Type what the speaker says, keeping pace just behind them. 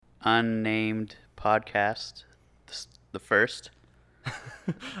unnamed podcast, the first.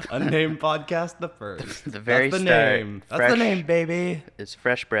 Unnamed podcast, the first. The very That's the start. name. That's the name, baby. It's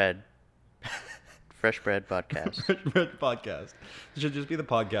Fresh Bread. Fresh Bread Podcast. Fresh Bread Podcast. It should just be the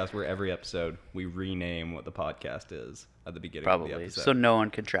podcast where every episode we rename what the podcast is at the beginning of the Probably. episode. So no one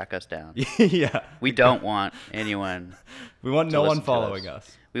can track us down. Yeah. We don't want anyone. We want to no listen one to following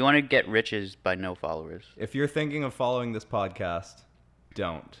us. We want to get riches by no followers. If you're thinking of following this podcast,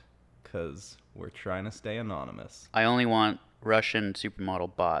 don't. Because we're trying to stay anonymous. I only want Russian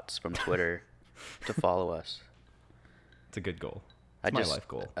supermodel bots from Twitter to follow us. It's a good goal. It's my life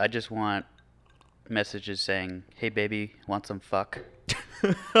goal. I just want messages saying, "Hey baby, want some fuck?"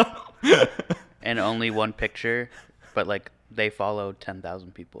 And only one picture, but like they follow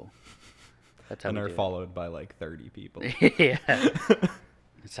 10,000 people. That's how and we are do followed by like 30 people. it. Yeah.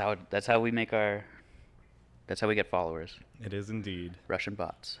 That's how we make our. That's how we get followers. It is indeed. Russian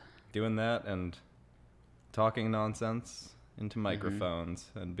bots. Doing that and talking nonsense into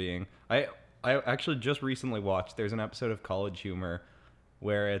microphones and being... I actually just recently watched, there's an episode of College Humor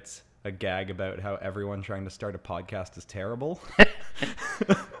where it's a gag about how everyone trying to start a podcast is terrible.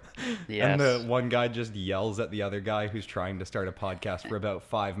 Yes. And the one guy just yells at the other guy who's trying to start a podcast for about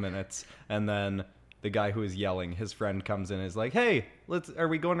 5 minutes, and then the guy who is yelling, his friend comes in and is like, "Hey, are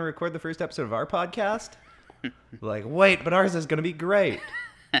we going to record the first episode of our podcast?" Like, wait, but ours is going to be great.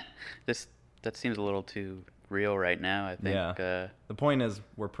 That seems a little too real right now, I think. Yeah. The point is,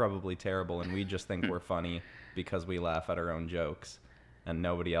 we're probably terrible, and we just think we're funny because we laugh at our own jokes, and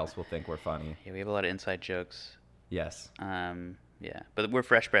nobody else will think we're funny. Yeah, we have a lot of inside jokes. Yes. Yeah, but we're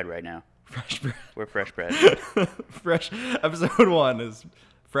fresh bread right now. Fresh bread. We're fresh bread. Fresh. Episode 1 is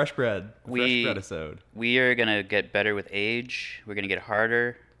fresh bread. Fresh bread episode. We are gonna get better with age. We're gonna get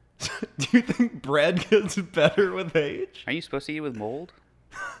harder. Do you think bread gets better with age? Are you supposed to eat with mold?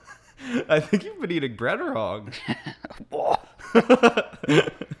 I think you've been eating bread wrong.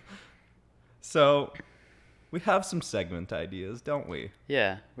 So, we have some segment ideas, don't we?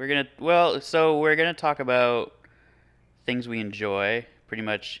 Yeah, we're gonna talk about things we enjoy, pretty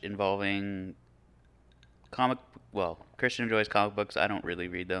much involving Christian enjoys comic books. I don't really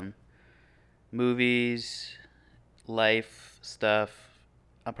read them. Movies, life stuff.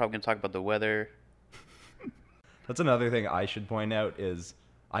 I'm probably gonna talk about the weather. That's another thing I should point out is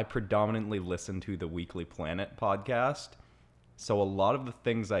I predominantly listen to the Weekly Planet podcast. So a lot of the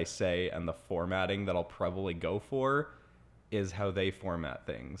things I say and the formatting that I'll probably go for is how they format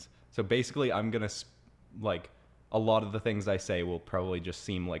things. So basically I'm going to, a lot of the things I say will probably just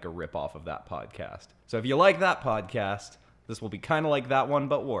seem like a ripoff of that podcast. So if you like that podcast, this will be kind of like that one,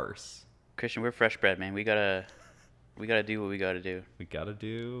 but worse. Christian, we're fresh bread, man. We gotta do what we gotta do. We gotta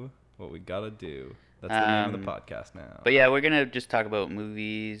do what we gotta do. That's the name of the podcast now. But yeah, we're gonna just talk about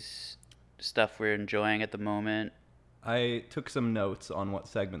movies, stuff we're enjoying at the moment. I took some notes on what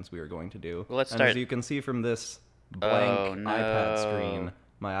segments we were going to do. Well, let's and start. as you can see from this blank iPad screen,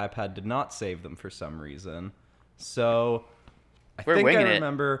 my iPad did not save them for some reason. So I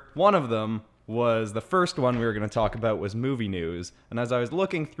remember one of them was the first one we were going to talk about was movie news. And as I was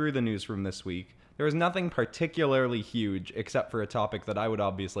looking through the news from this week, there was nothing particularly huge except for a topic that I would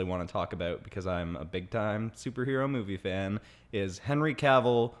obviously want to talk about because I'm a big-time superhero movie fan, is Henry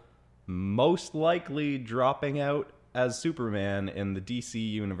Cavill most likely dropping out as Superman in the DC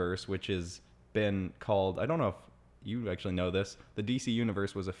universe, which has been called, I don't know if you actually know this, the DC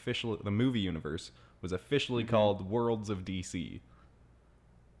universe was officially, the movie universe was officially called Worlds of DC.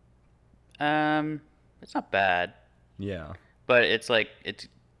 It's not bad. Yeah. But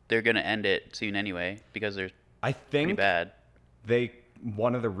they're gonna end it soon anyway because they're pretty bad.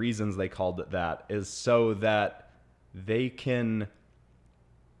 One of the reasons they called it that is so that they can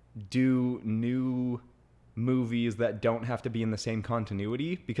do new movies that don't have to be in the same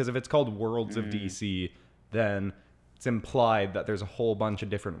continuity, because if it's called Worlds of DC, then it's implied that there's a whole bunch of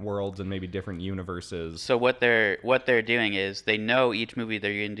different worlds and maybe different universes. So what they're doing is they know each movie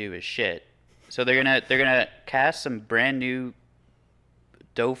they're gonna do is shit. So they're gonna cast some brand new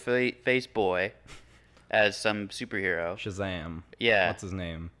dough-faced boy as some superhero. Shazam. Yeah. What's his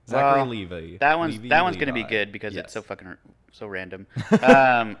name? Zachary Levi. That one's gonna be good because it's so random.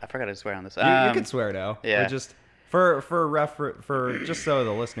 I forgot to swear on this. You can swear now. Yeah. But just for just so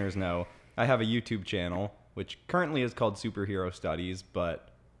the listeners know, I have a YouTube channel which currently is called Superhero Studies, but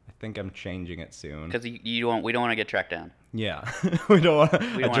I think I'm changing it soon. Because we don't want to get tracked down. Yeah, we don't want.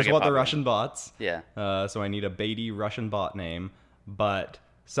 I just want the Russian bots. Yeah. So I need a Beatty Russian bot name, but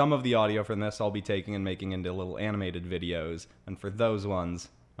some of the audio from this I'll be taking and making into little animated videos, and for those ones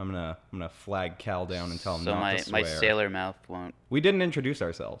I'm gonna flag Cal down and tell him so not to swear. My sailor mouth won't. We didn't introduce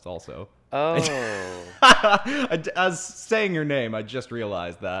ourselves, also. Oh. As saying your name, I just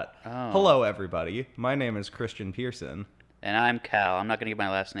realized that. Oh. Hello, everybody. My name is Christian Pearson. And I'm Cal. I'm not gonna give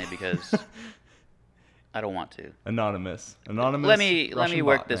my last name because I don't want to. Anonymous. Let me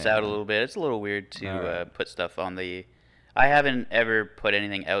work this out a little bit. It's a little weird to put stuff on the. I haven't ever put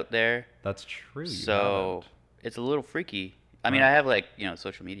anything out there. That's true. So it's a little freaky. I mean, I have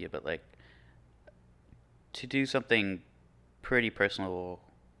social media, but to do something pretty personal.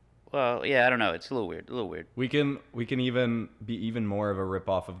 Well, yeah, I don't know. It's a little weird. We can even be even more of a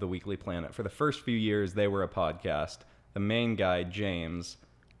ripoff of the Weekly Planet. For the first few years, they were a podcast. The main guy, James,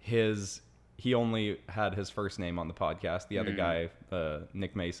 he only had his first name on the podcast. The other guy,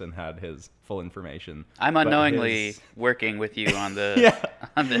 Nick Mason, had his full information. I'm unknowingly working with you on the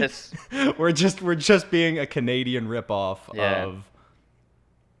on this. We're just being a Canadian ripoff of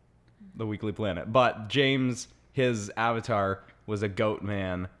the Weekly Planet. But James, his avatar was a goat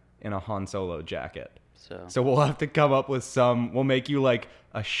man in a Han Solo jacket. So we'll have to come up with we'll make you like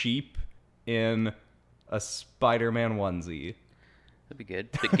a sheep in a Spider-Man onesie. That'd be good.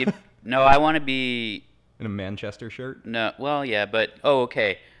 But no, I want to be... In a Manchester shirt? No, well, yeah, but... Oh,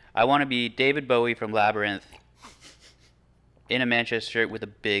 okay. I want to be David Bowie from Labyrinth in a Manchester shirt with a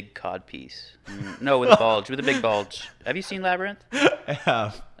big codpiece. No, with a bulge. With a big bulge. Have you seen Labyrinth? I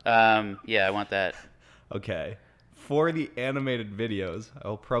have. Yeah, I want that. Okay. For the animated videos,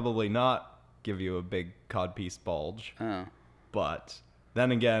 I'll probably not give you a big codpiece bulge. Oh. But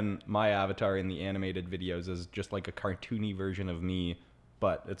then again, my avatar in the animated videos is just like a cartoony version of me,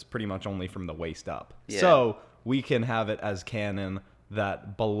 but it's pretty much only from the waist up. Yeah. So we can have it as canon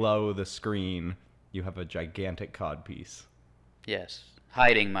that below the screen you have a gigantic codpiece. Yes.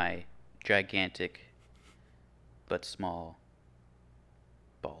 Hiding my gigantic but small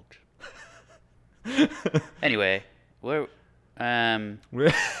bulge. Anyway,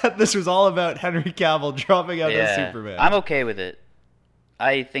 this was all about Henry Cavill dropping out as Superman. I'm okay with it.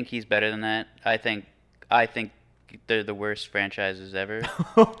 I think he's better than that. I think they're the worst franchises ever.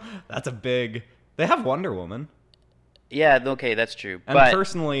 That's a big... They have Wonder Woman. Yeah, okay, that's true. And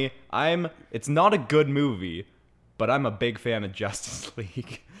personally, it's not a good movie, but I'm a big fan of Justice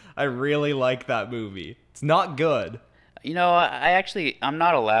League. I really like that movie. It's not good. You know, I'm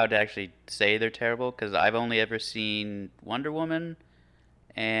not allowed to actually say they're terrible because I've only ever seen Wonder Woman,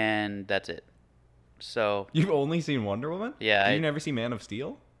 and that's it. So you've only seen Wonder Woman? Yeah. Did you never see Man of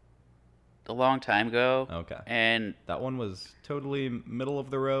Steel? A long time ago. Okay. And that one was totally middle of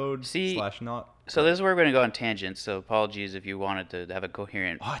the road / not. So this is where we're gonna go on tangents. So apologies if you wanted to have a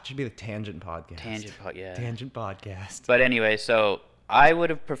coherent. Oh, it should be the Tangent Podcast. Tangent Podcast. But anyway, so I would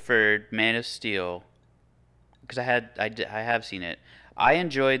have preferred Man of Steel. Because I have seen it. I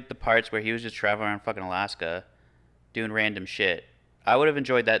enjoyed the parts where he was just traveling around fucking Alaska, doing random shit. I would have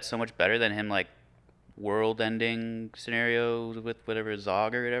enjoyed that so much better than him world-ending scenarios with whatever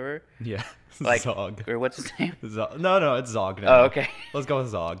Zog or whatever. Yeah, Zog. Or what's his name? Zog. No, it's Zog now. Oh, okay. Let's go with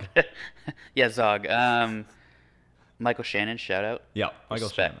Zog. Yeah, Zog. Michael Shannon, shout out. Yeah, Michael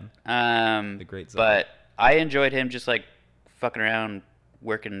Shannon. The great Zog. But I enjoyed him just fucking around,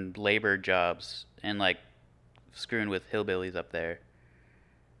 working labor jobs and screwing with hillbillies up there.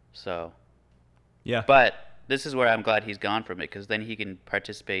 So. Yeah. But this is where I'm glad he's gone from it, because then he can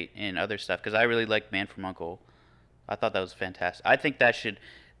participate in other stuff. Because I really like Man from U.N.C.L.E. I thought that was fantastic. I think that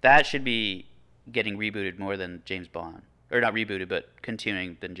should be getting rebooted more than James Bond, or not rebooted, but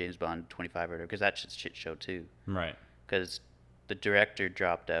continuing than James Bond 25 or whatever. Because that's a shit show too. Right. Because the director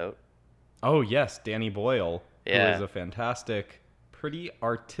dropped out. Oh yes, Danny Boyle. Yeah. Who is a fantastic, pretty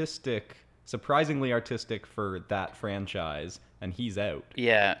artistic. Surprisingly artistic for that franchise, and he's out.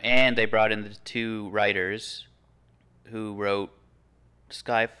 Yeah, and they brought in the two writers who wrote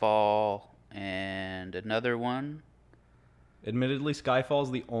Skyfall and another one. Admittedly,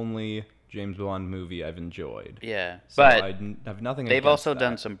 Skyfall's the only James Bond movie I've enjoyed. Yeah, so but I have nothing. They've also that.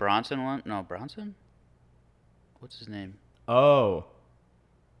 done some Bronson one. No, Bronson. What's his name? Oh,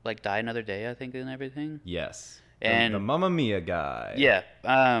 Die Another Day, I think, and everything. Yes, and the Mamma Mia guy. Yeah.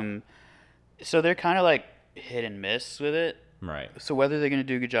 So they're kind of hit and miss with it. Right. So whether they're going to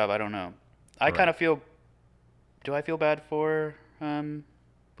do a good job, I don't know. I kind of feel... Do I feel bad for...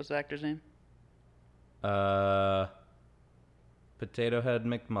 what's the actor's name? Potato Head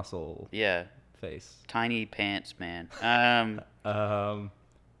McMuscle. Yeah. Face. Tiny Pants Man.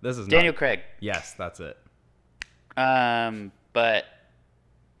 This is Daniel Craig. Yes, that's it. But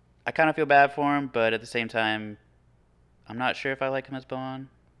I kind of feel bad for him, but at the same time, I'm not sure if I like him as Bond.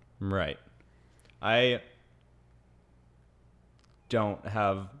 Right. don't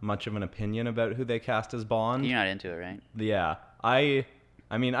have much of an opinion about who they cast as Bond. You're not into it, right? Yeah. I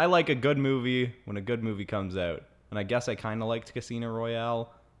mean, I like a good movie when a good movie comes out. And I guess I kind of liked Casino Royale,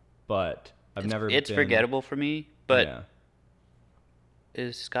 but It's forgettable for me, but yeah.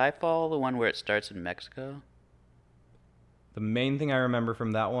 Is Skyfall the one where it starts in Mexico? The main thing I remember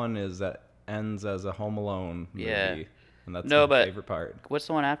from that one is that ends as a Home Alone movie. Yeah. And that's my favorite part. What's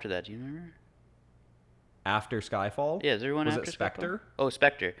the one after that? Do you remember? After Skyfall? Yeah, is there one after Skyfall? Was it Spectre? Oh,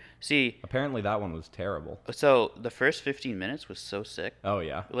 Spectre. See... Apparently that one was terrible. So, the first 15 minutes was so sick. Oh,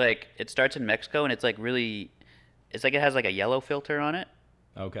 yeah? Like, it starts in Mexico, and it's, like, really... It's like it has, like, a yellow filter on it.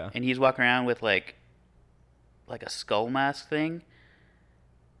 Okay. And he's walking around with, like a skull mask thing.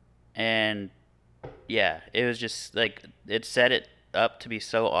 And, yeah, it was just, like... It set it up to be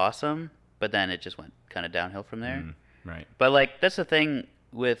so awesome, but then it just went kind of downhill from there. Right. But, like, that's the thing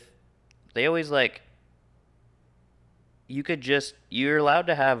with... They always, like... You're allowed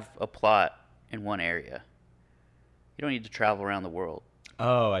to have a plot in one area. You don't need to travel around the world.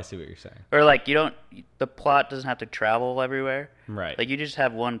 Oh, I see what you're saying. Or like the plot doesn't have to travel everywhere. Right. Like you just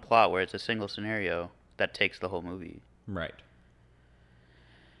have one plot where it's a single scenario that takes the whole movie. Right.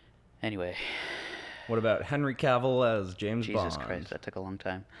 Anyway. What about Henry Cavill as James Bond? Jesus Christ, that took a long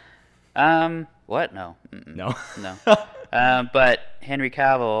time. What? No. Mm-mm. No. No. But Henry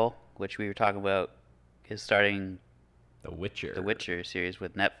Cavill, which we were talking about, is starting... The Witcher. The Witcher series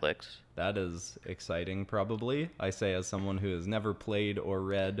with Netflix. That is exciting, probably. I say as someone who has never played or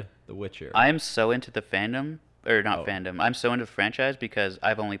read The Witcher. I am so into the fandom, or not fandom. I'm so into the franchise because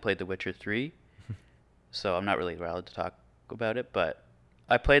I've only played The Witcher 3, so I'm not really allowed to talk about it. But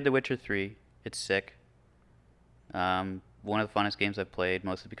I played The Witcher 3. It's sick. One of the funnest games I've played,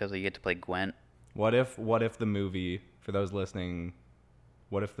 mostly because you get to play Gwent. What if the movie, for those listening?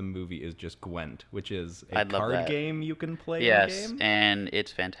 What if the movie is just Gwent, which is a card game you can play? Yes, and it's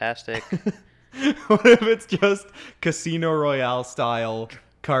fantastic. What if it's just Casino Royale style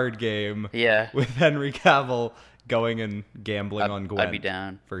card game? Yeah. With Henry Cavill going and gambling on Gwent. I'd be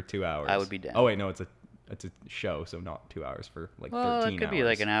down For 2 hours. I would be down. Oh wait, no, it's a show, so not 2 hours for like 13 hours. It could be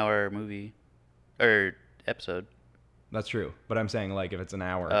like an hour movie or episode. That's true, but I'm saying like if it's an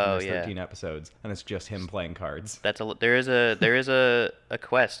hour and there's 13 episodes and it's just him playing cards. There is a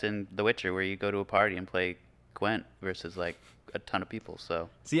quest in The Witcher where you go to a party and play Gwent versus like a ton of people. So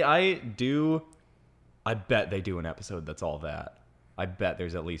see, I bet they do an episode that's all that. I bet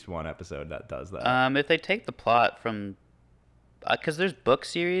there's at least one episode that does that. If they take the plot from, because there's book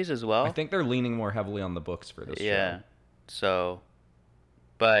series as well. I think they're leaning more heavily on the books for this show. Yeah. So,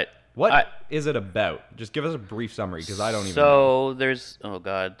 but. What is it about? Just give us a brief summary, because I don't even know. So there's... Oh,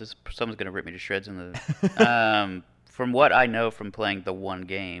 God. Someone's going to rip me to shreds in the... from what I know from playing the one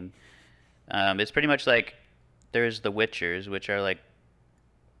game, it's pretty much like there's the Witchers, which are like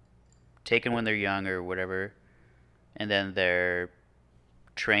taken when they're young or whatever, and then they're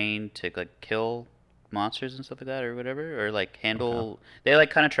trained to like kill monsters and stuff like that or whatever, or like handle... Okay. They like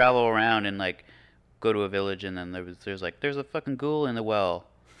kind of travel around and like go to a village, and then there's a fucking ghoul in the well.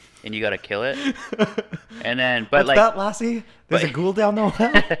 And you gotta kill it, and then what's that, Lassie? There's a ghoul down the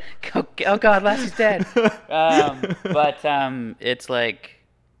well. Oh God, Lassie's dead. It's like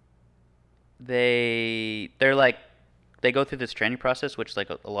they're like they go through this training process, which like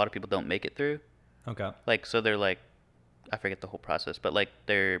a lot of people don't make it through. Okay. Like so they're like, I forget the whole process, but like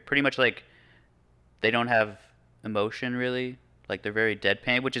they're pretty much like they don't have emotion really. Like they're very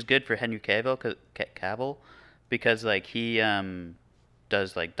deadpan, which is good for Henry Cavill, because like he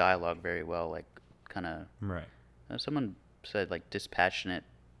does like dialogue very well, like kind of right. Someone said like dispassionate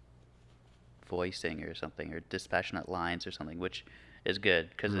voicing or something, or dispassionate lines or something, which is good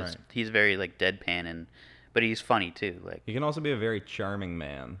because he's very like deadpan but he's funny too. Like he can also be a very charming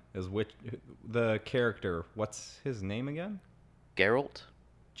man. The character? What's his name again? Geralt,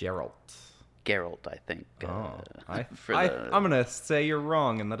 I think. I'm gonna say you're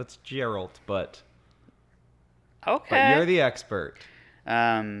wrong and that it's Geralt, but okay. But you're the expert.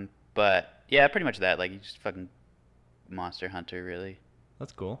 But yeah, pretty much that. Like you just fucking monster hunter, really.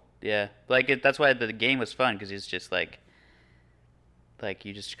 That's cool. Yeah, like that's why the game was fun, because it's just like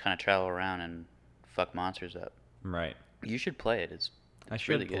you just kind of travel around and fuck monsters up. Right. You should play it. It's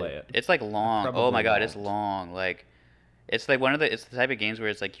really good. Play it. It's like long. Oh my God, it's long. Like it's like it's the type of games where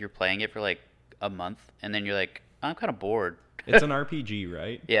it's like you're playing it for like a month and then you're like, I'm kind of bored. It's an RPG,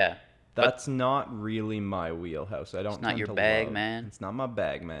 right? Yeah. That's not really my wheelhouse. I don't. It's not your bag, man. It's not my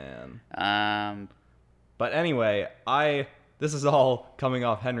bag, man. But anyway, this is all coming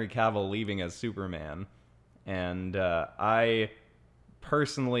off Henry Cavill leaving as Superman, and I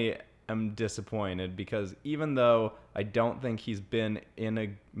personally am disappointed because even though I don't think he's been in a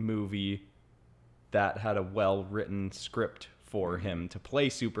movie that had a well-written script for him to play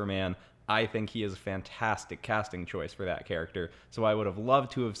Superman, I think he is a fantastic casting choice for that character. So I would have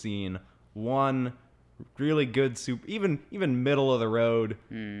loved to have seen one really good, even middle of the road,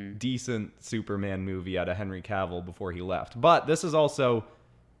 decent Superman movie out of Henry Cavill before he left. But this is also,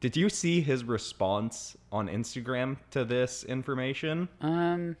 did you see his response on Instagram to this information?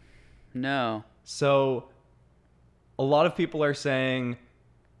 No. So a lot of people are saying,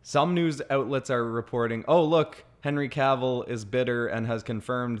 some news outlets are reporting, oh, look, Henry Cavill is bitter and has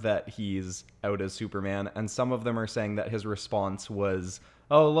confirmed that he's out as Superman. And some of them are saying that his response was,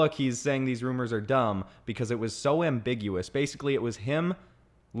 oh, look, he's saying these rumors are dumb, because it was so ambiguous. Basically, it was him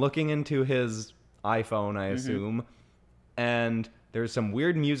looking into his iPhone, I assume, and there's some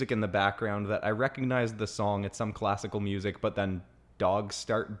weird music in the background that I recognized the song. It's some classical music, but then dogs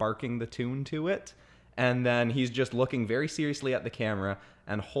start barking the tune to it. And then he's just looking very seriously at the camera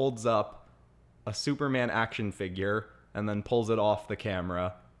and holds up a Superman action figure and then pulls it off the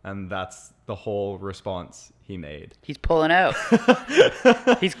camera. And that's the whole response he made. He's pulling out.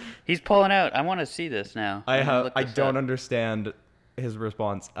 he's pulling out. I want to see this now. I don't understand his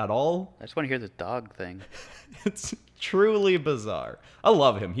response at all. I just want to hear the dog thing. It's truly bizarre. I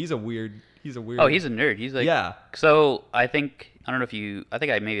love him. He's a weird. Oh, he's a nerd. He's like, yeah. So I think, I don't know if you, I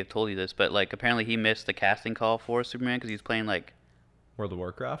think I maybe have told you this, but like apparently he missed the casting call for Superman because he's playing like World of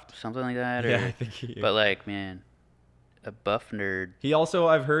Warcraft, something like that. Yeah, I think he. But like, man, a buff nerd. He also,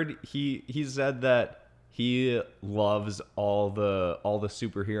 I've heard he said that he loves all the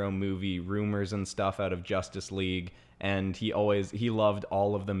superhero movie rumors and stuff out of Justice League, and he loved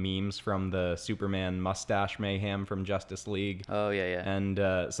all of the memes from the Superman mustache mayhem from Justice League. Oh yeah. And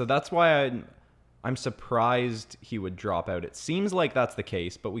so that's why I'm surprised he would drop out. It seems like that's the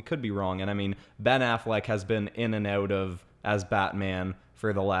case, but we could be wrong. And I mean, Ben Affleck has been in and out of as Batman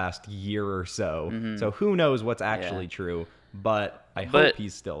for the last year or so. So who knows what's actually true, but I hope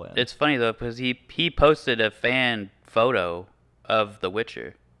he's still in. It's funny though, because he posted a fan photo of The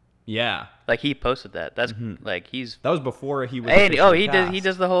Witcher. Yeah. Like he posted that. That's like that was before he was he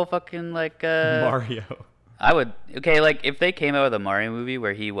does the whole fucking like Mario. I would like if they came out with a Mario movie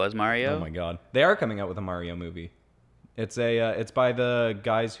where he was Mario. Oh my god. They are coming out with a Mario movie. It's it's by the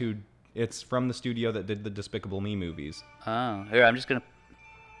guys it's from the studio that did the Despicable Me movies. Oh, here, I'm just going to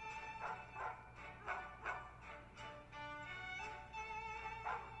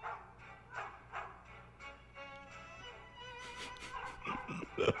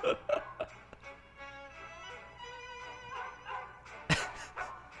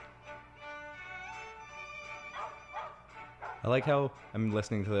I like how I'm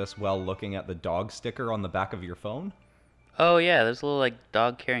listening to this while looking at the dog sticker on the back of your phone. Oh yeah, there's a little like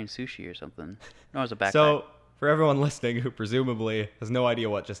dog carrying sushi or something. No, it's a backpack. So for everyone listening who presumably has no idea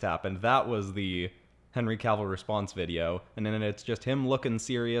what just happened, that was the Henry Cavill response video, and then it's just him looking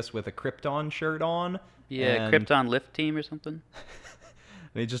serious with a Krypton shirt on. Yeah, Krypton Lift Team or something.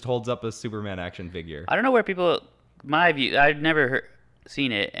 And he just holds up a Superman action figure. I don't know where people. My view, I've never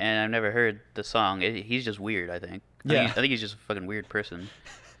seen it, and I've never heard the song. He's just weird. I think. I think he's just a fucking weird person,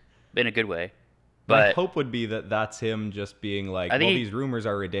 in a good way. But my hope would be that that's him just being like, well, these rumors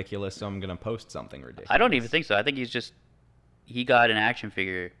are ridiculous, so I'm gonna post something ridiculous. I don't even think so. I think he got an action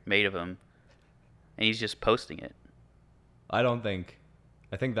figure made of him, and he's just posting it. I think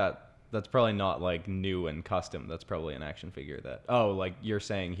that's probably not like new and custom. That's probably an action figure that. Oh, like you're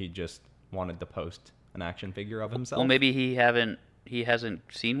saying he just wanted to post an action figure of himself. Well, maybe he hasn't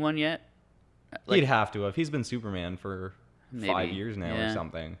seen one yet. Like, he'd have to have. He's been Superman for 5 years now or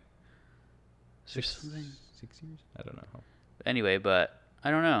something. Something? 6 years? I don't know. Anyway, but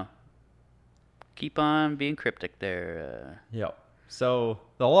I don't know. Keep on being cryptic there. Yep. So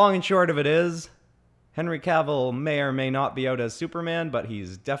the long and short of it is, Henry Cavill may or may not be out as Superman, but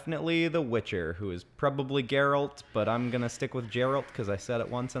he's definitely the Witcher, who is probably Geralt, but I'm going to stick with Geralt because I said it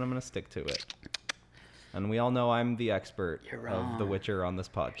once and I'm going to stick to it. And we all know I'm the expert of The Witcher on this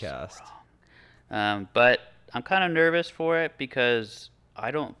podcast. But I'm kind of nervous for it because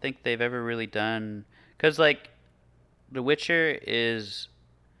I don't think they've ever really done... Because, like, The Witcher is,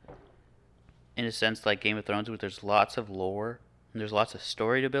 in a sense, like Game of Thrones, where there's lots of lore and there's lots of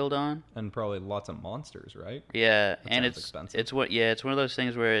story to build on. And probably lots of monsters, right? Yeah, that and it's expensive. It's one of those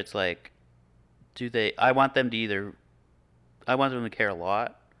things where it's like, I want them to care a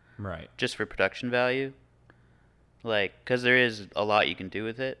lot. Right. Just for production value. Like, because there is a lot you can do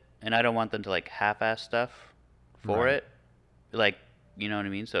with it. And I don't want them to, like, half-ass stuff for it. Like, you know what I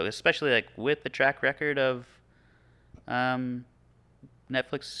mean? So, especially, like, with the track record of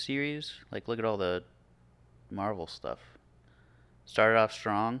Netflix series. Like, look at all the Marvel stuff. Started off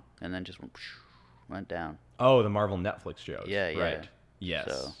strong and then just went down. Oh, the Marvel Netflix shows. Yeah, yeah. Right. Yes.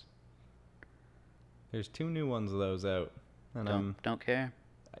 So, there's 2 new ones of those out, and don't care.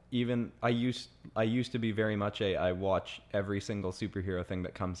 Even I used to be very much I watch every single superhero thing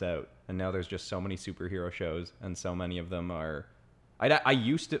that comes out, and now there's just so many superhero shows, and so many of them are. I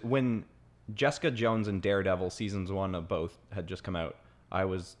used to, when Jessica Jones and Daredevil seasons 1 of both had just come out, I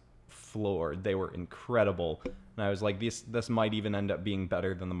was floored. They were incredible, and I was like, this might even end up being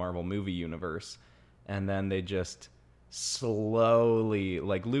better than the Marvel movie universe. And then they just slowly,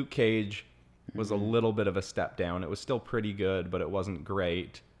 like, Luke Cage was a little bit of a step down. It was still pretty good, but it wasn't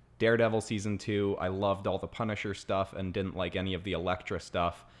great. Daredevil season 2, I loved all the Punisher stuff and didn't like any of the Elektra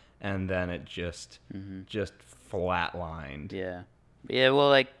stuff. And then it just flatlined. Yeah. Yeah, well,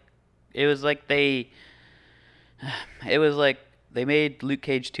 like, it was like they made Luke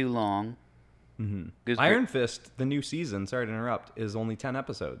Cage too long. Mm-hmm. Iron Fist, the new season, sorry to interrupt, is only 10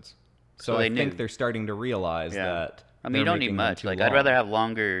 episodes. So I think they're starting to realize that. I mean, you don't need much. Like, I'd rather have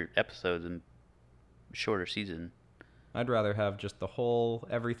longer episodes and shorter season. I'd rather have just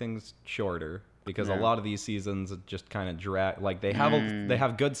everything's shorter, because a lot of these seasons just kind of drag. Like, they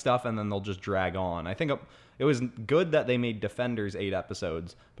have good stuff and then they'll just drag on. I think it was good that they made Defenders 8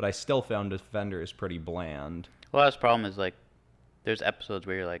 episodes, but I still found Defenders pretty bland. Well, that's the problem is, like, there's episodes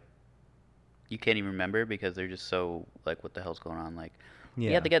where you're like, you can't even remember because they're just so, like, what the hell's going on? Like,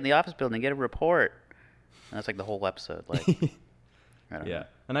 you have to get in the office building and get a report. And that's like the whole episode. Like, I don't know.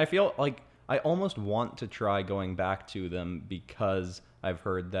 And I feel like I almost want to try going back to them because I've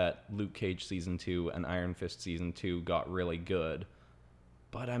heard that Luke Cage season 2 and Iron Fist season 2 got really good.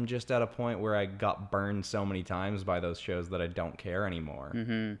 But I'm just at a point where I got burned so many times by those shows that I don't care anymore.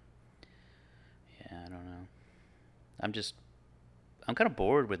 Mm-hmm. Yeah, I don't know. I'm kind of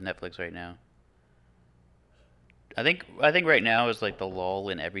bored with Netflix right now. I think right now is like the lull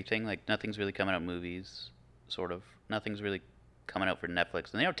in everything. Like, nothing's really coming out movies, sort of. Nothing's really coming out for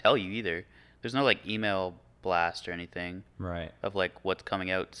Netflix, and they don't tell you either. There's no like email blast or anything, right? Of like what's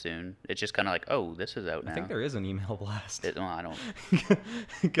coming out soon. It's just kind of like, oh, this is out now. I think there is an email blast. Well, I don't.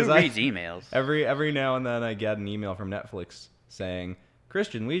 Because I read emails. Every now and then I get an email from Netflix saying,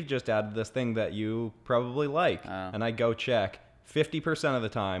 Christian, we've just added this thing that you probably like, and I go check. 50% of the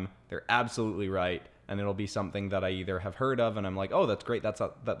time, they're absolutely right. And it'll be something that I either have heard of and I'm like, oh, that's great, that's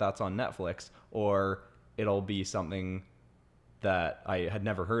on Netflix, or it'll be something that I had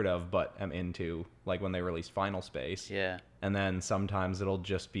never heard of but am into, like when they released Final Space. Yeah. And then sometimes it'll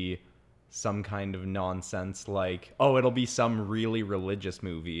just be some kind of nonsense like, oh, it'll be some really religious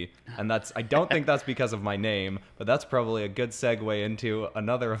movie. And I don't think that's because of my name, but that's probably a good segue into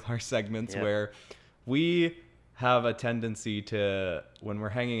another of our segments where we have a tendency to, when we're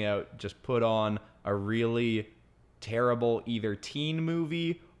hanging out, just put on a really terrible either teen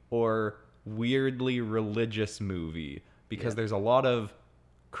movie or weirdly religious movie, because there's a lot of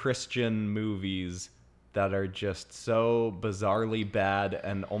Christian movies that are just so bizarrely bad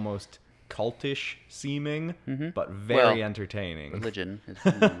and almost cultish seeming, but very entertaining. Religion.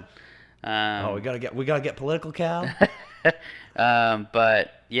 Oh, we gotta get political, Cal.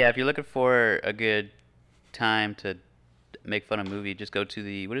 But yeah, if you're looking for a good time to make fun of movie, just go to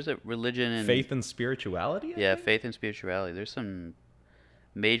the, what is it, Religion and Faith and Spirituality? I think? Faith and Spirituality. There's some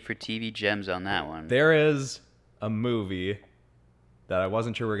made for TV gems on that one. There is a movie that I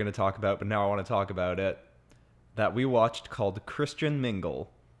wasn't sure we were going to talk about, but now I want to talk about it, that we watched called Christian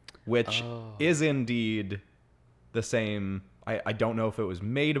Mingle, which is indeed the same. I don't know if it was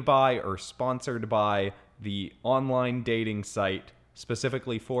made by or sponsored by the online dating site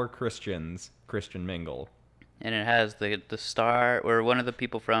specifically for Christians, Christian Mingle. And it has the star, or one of the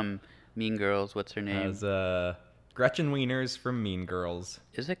people from Mean Girls. What's her name? It has Gretchen Wieners from Mean Girls.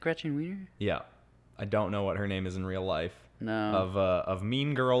 Is it Gretchen Wiener? Yeah. I don't know what her name is in real life. No. Of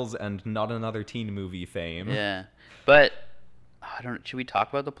Mean Girls and Not Another Teen Movie fame. Yeah. But, should we talk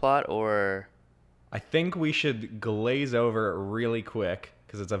about the plot, or? I think we should glaze over it really quick,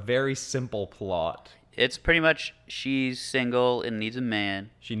 because it's a very simple plot. It's pretty much, she's single and needs a man.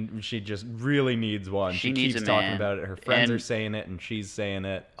 She just really needs one. She keeps talking about it. Her friends are saying it, and she's saying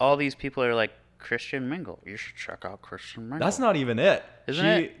it. All these people are like, Christian Mingle. You should check out Christian Mingle. That's not even it. Isn't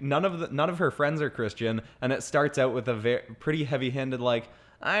it? None of her friends are Christian, and it starts out with a pretty heavy-handed like,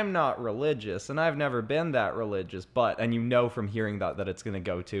 I'm not religious, and I've never been that religious, but, and you know from hearing that it's going to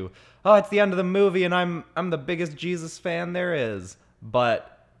go to, oh, it's the end of the movie, and I'm the biggest Jesus fan there is.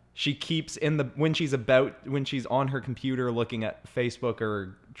 But she keeps when she's on her computer looking at Facebook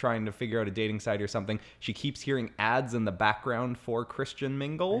or trying to figure out a dating site or something, she keeps hearing ads in the background for Christian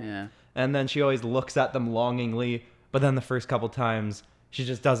Mingle. Yeah. And then she always looks at them longingly, but then the first couple times she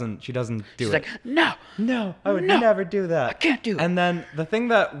doesn't do it. She's like, no, I would never do that. I can't do it. And then the thing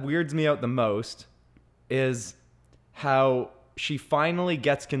that weirds me out the most is how she finally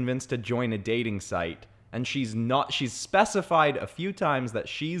gets convinced to join a dating site. And she's specified a few times that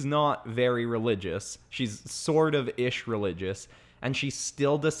she's not very religious. She's sort of ish religious. And she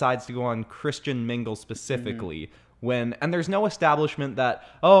still decides to go on Christian Mingle specifically. Mm-hmm. And there's no establishment that,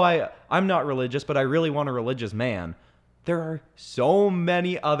 I'm not religious, but I really want a religious man. There are so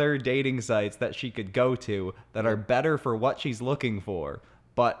many other dating sites that she could go to that are better for what she's looking for.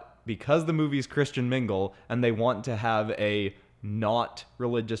 But because the movie's Christian Mingle and they want to have a not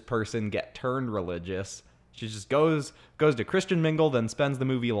religious person get turned religious, she just goes to Christian Mingle, then spends the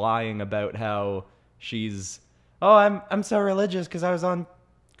movie lying about how she's I'm so religious because I was on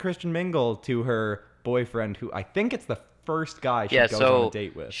Christian Mingle to her boyfriend, who I think it's the first guy she goes on a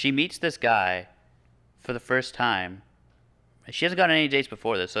date with. She meets this guy for the first time. She hasn't gotten any dates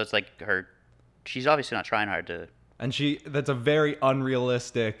before this, so it's like she's obviously not trying hard to. And that's a very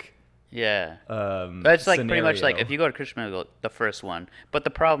unrealistic. Yeah. But it's like scenario. Pretty much like if you go to Christian Mingle, the first one. But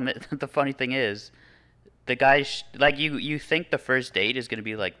the funny thing is, the guy like you think the first date is gonna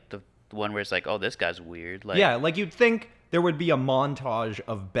be like the one where it's like, oh, this guy's weird. Like, yeah, like you'd think there would be a montage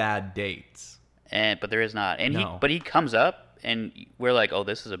of bad dates. But there is not. And he comes up and we're like, oh,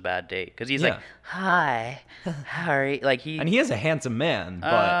 this is a bad date because he's like, hi, how are you? Like and he is a handsome man,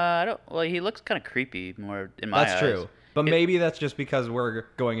 but he looks kind of creepy more in my eyes. That's true. But maybe that's just because we're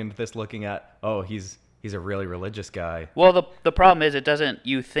going into this looking at, he's a really religious guy. Well, the problem is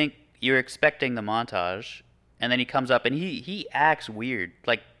you think you're expecting the montage, and then he comes up and he acts weird.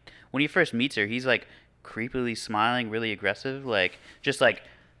 Like when he first meets her, he's like creepily smiling, really aggressive, like just like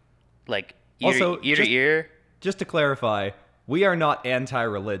ear to ear. Just to clarify, we are not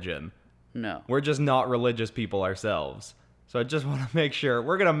anti-religion. No. We're just not religious people ourselves. So I just want to make sure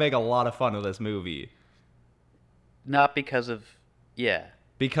we're going to make a lot of fun of this movie. Not because of, yeah.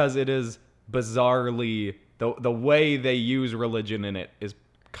 Because it is bizarrely, the way they use religion in it is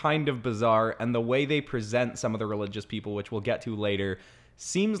kind of bizarre, and the way they present some of the religious people, which we'll get to later,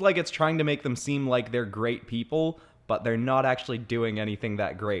 seems like it's trying to make them seem like they're great people, but they're not actually doing anything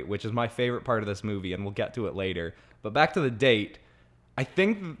that great, which is my favorite part of this movie, and we'll get to it later. But back to the date, I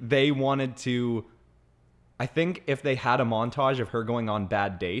think if they had a montage of her going on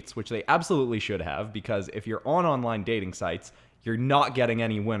bad dates, which they absolutely should have, because if you're on online dating sites, you're not getting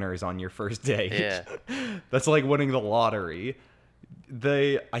any winners on your first date. Yeah. That's like winning the lottery.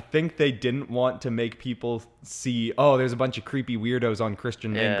 I think they didn't want to make people see, there's a bunch of creepy weirdos on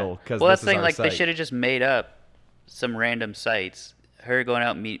Christian Mingle. Well, that's the thing, like, they should have just made up some random sites, her going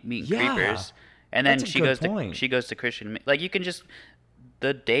out meeting creepers, and then she goes to Christian, like, you can just,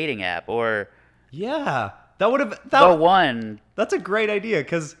 the dating app, or... Yeah. That's a great idea,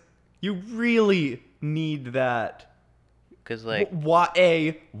 because you really need that. Because, like...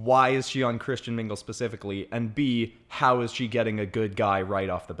 why is she on Christian Mingle specifically? And B, how is she getting a good guy right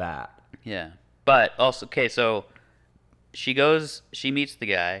off the bat? Yeah. But also, okay, so she meets the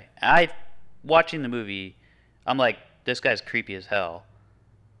guy. Watching the movie, I'm like, this guy's creepy as hell.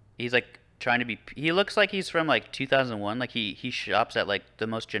 He's like he looks like he's from like 2001. Like he shops at like the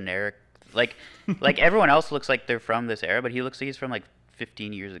most generic, like everyone else looks like they're from this era, but he looks like he's from like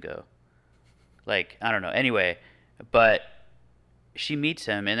 15 years ago. Like, I don't know. Anyway, but she meets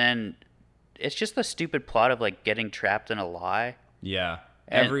him, and then it's just the stupid plot of like getting trapped in a lie. Yeah.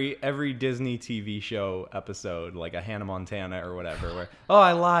 Every Disney TV show episode, like a Hannah Montana or whatever, where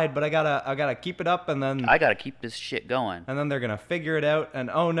I lied, but I gotta keep it up, and then I gotta keep this shit going. And then they're gonna figure it out, and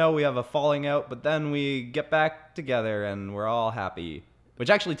oh no, we have a falling out, but then we get back together and we're all happy. Which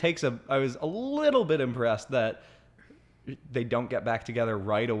actually I was a little bit impressed that they don't get back together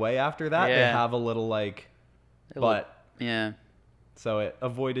right away after that. Yeah. They have a little yeah. So it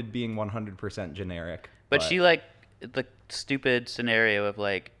avoided being 100% generic. But she like the stupid scenario of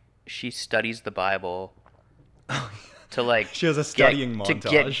like she studies the Bible to like she has a studying montage to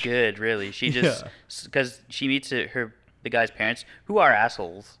get good. Really, she just because she meets the guy's parents, who are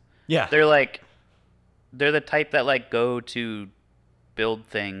assholes. Yeah, they're the type that like go to build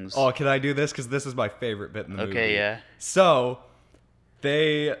things. Oh, can I do this? Because this is my favorite bit in the movie. Okay, yeah. So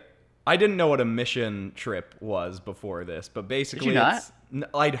I didn't know what a mission trip was before this, but basically Did you not?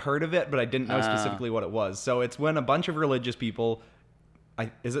 I'd heard of it, but I didn't know specifically what it was. So it's when a bunch of religious people,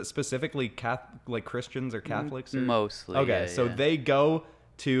 is it specifically like Christians or Catholics? Mostly. Okay, so they go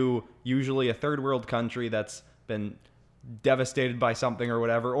to usually a third world country that's been devastated by something or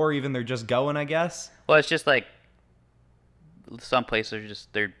whatever, or even they're just going, I guess. Well, it's just like some places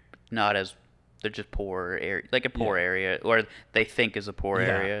they're not as, they're just poor area, like a poor area, or they think is a poor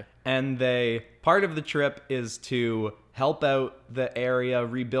area. And part of the trip is to help out the area,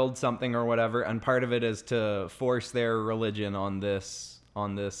 rebuild something or whatever, and part of it is to force their religion on this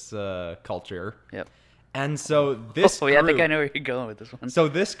culture. Yep. And so this group, I think I know where you're going with this one. So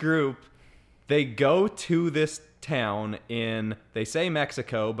this group, they go to this town in, they say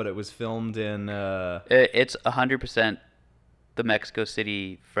Mexico, but it was filmed in... It's 100% the Mexico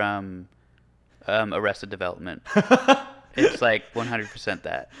City from Arrested Development. It's like 100%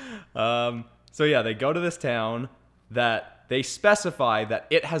 that. So yeah, they go to this town that they specify that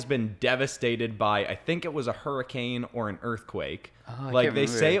it has been devastated by, I think it was a hurricane or an earthquake. Like they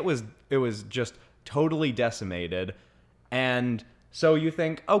say it was just totally decimated. And so you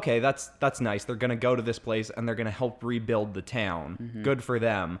think, okay, that's nice. They're going to go to this place and they're going to help rebuild the town. Mm-hmm. Good for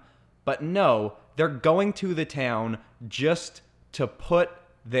them. But no, they're going to the town just to put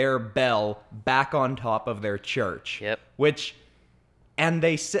their bell back on top of their church. Yep. And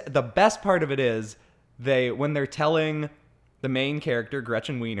the best part of it is when they're telling the main character,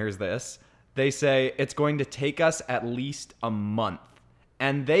 Gretchen Wieners, this, they say it's going to take us at least a month.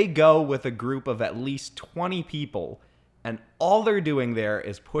 And they go with a group of at least 20 people. And all they're doing there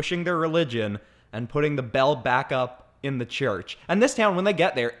is pushing their religion and putting the bell back up in the church. And this town, when they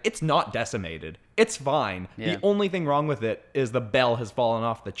get there, it's not decimated. It's fine. Yeah. The only thing wrong with it is the bell has fallen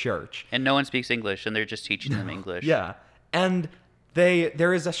off the church. And no one speaks English, and they're just teaching them English. Yeah. And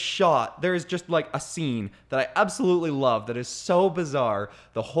there is a shot, there is just like a scene that I absolutely love that is so bizarre.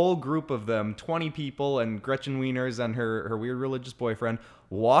 The whole group of them, 20 people, and Gretchen Wieners and her weird religious boyfriend,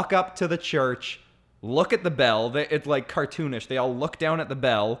 walk up to the church, look at the bell. It's like cartoonish. They all look down at the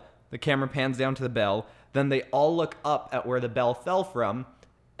bell. The camera pans down to the bell. Then they all look up at where the bell fell from,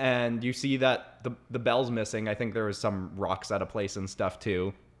 and you see that the bell's missing. I think there was some rocks out of place and stuff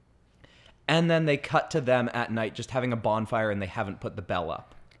too. And then they cut to them at night just having a bonfire, and they haven't put the bell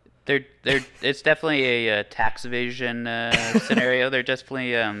up. It's definitely a tax evasion scenario. They're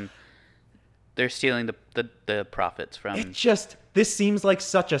definitely they're stealing the profits from. This seems like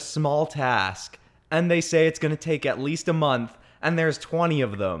such a small task, and they say it's going to take at least a month, and there's 20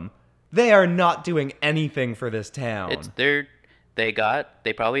 of them. They are not doing anything for this town. They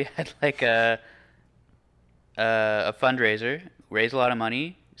probably had like a fundraiser, raised a lot of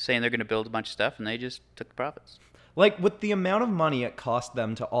money, saying they're going to build a bunch of stuff, and they just took the profits. Like, with the amount of money it cost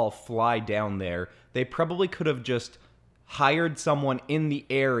them to all fly down there, they probably could have just hired someone in the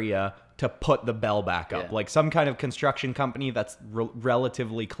area to put the bell back up. Yeah. Like some kind of construction company that's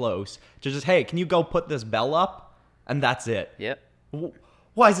relatively close. To just, hey, can you go put this bell up? And that's it. Yep.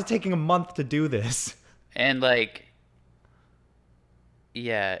 Why is it taking a month to do this? And like,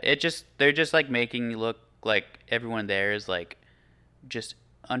 yeah, they're just like making you look like everyone there is like just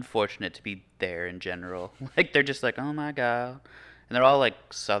unfortunate to be there in general. Like they're just like, oh my god, and they're all like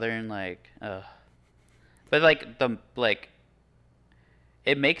southern, like, but like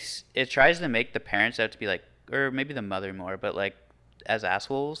it tries to make the parents out to be like, or maybe the mother more, but like as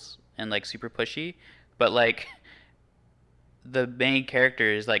assholes and like super pushy, but like the main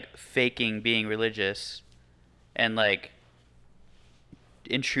character is like faking being religious and like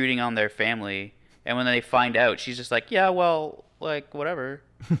intruding on their family, and when they find out, she's just like, yeah, well, like, whatever.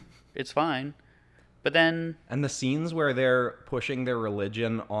 It's fine. But then... And the scenes where they're pushing their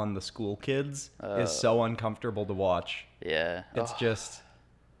religion on the school kids is so uncomfortable to watch. Yeah. It's just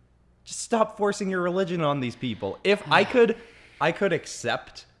stop forcing your religion on these people. If I could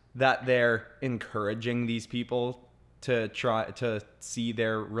accept that they're encouraging these people to try to see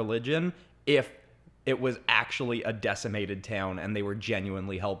their religion if it was actually a decimated town and they were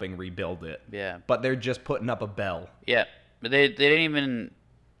genuinely helping rebuild it. Yeah. But they're just putting up a bell. Yeah. But they didn't even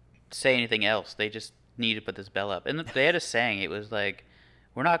say anything else. They just needed to put this bell up. And they had a saying. It was like,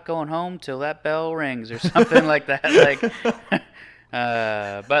 we're not going home till that bell rings or something like that. Like,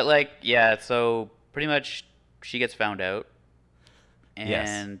 but like, yeah, so pretty much she gets found out.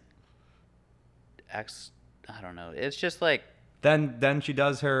 And acts, I don't know. It's just like... Then she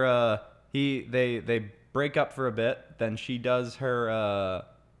does her... They break up for a bit. Then she does her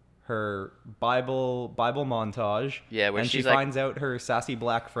Bible montage. Yeah, where she finds out her sassy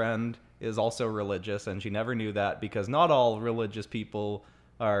black friend is also religious, and she never knew that because not all religious people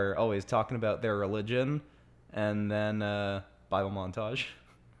are always talking about their religion. And then Bible montage.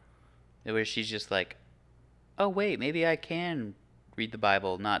 Where she's just like, oh wait, maybe I can read the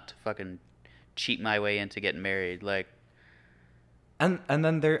Bible, not to fucking cheat my way into getting married. Like, And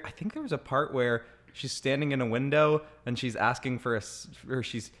then I think there was a part where she's standing in a window and she's asking or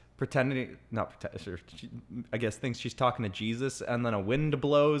she's pretending, not pretending, I guess thinks she's talking to Jesus, and then a wind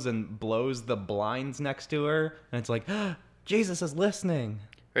blows and blows the blinds next to her, and it's like, Jesus is listening.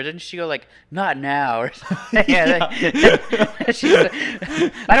 Or didn't she go like, not now? Or something? She's like,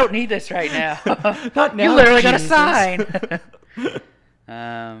 I don't need this right now. Not now, you literally Jesus. Got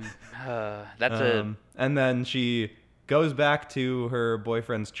a sign. And then she goes back to her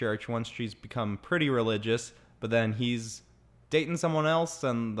boyfriend's church once she's become pretty religious, but then he's dating someone else,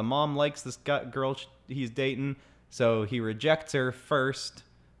 and the mom likes this girl he's dating, so he rejects her first.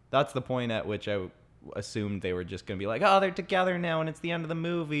 That's the point at which I assumed they were just going to be like, oh, they're together now and it's the end of the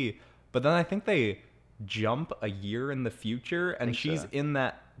movie. But then I think they jump a year in the future, and she's in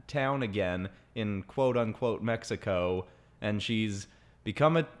that town again in quote-unquote Mexico, and she's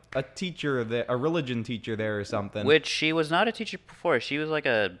become a teacher, a religion teacher there or something. Which she was not a teacher before. She was like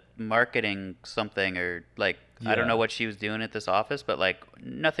a marketing something, or like, I don't know what she was doing at this office, but like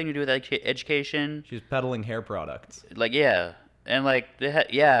nothing to do with education. She's peddling hair products. Like, yeah. And like,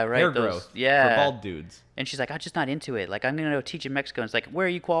 yeah, right. Hair growth. Yeah. For bald dudes. And she's like, I'm just not into it. Like, I'm going to go teach in Mexico. And it's like, where are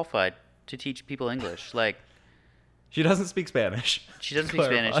you qualified to teach people English? Like, she doesn't speak Spanish. She doesn't speak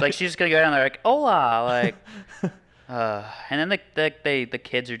Spanish. Like, she's just going to go down there like, hola. Like, and then the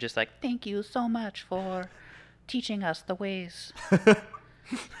kids are just like, thank you so much for teaching us the ways.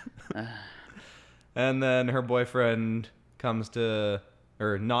 And then her boyfriend comes to,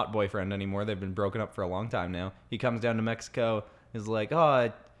 or not boyfriend anymore, they've been broken up for a long time now. He comes down to Mexico, is like, oh,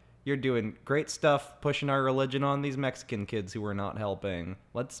 you're doing great stuff pushing our religion on these Mexican kids who are not helping.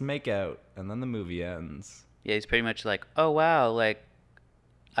 Let's make out. And then the movie ends. Yeah, he's pretty much like, oh, wow, like,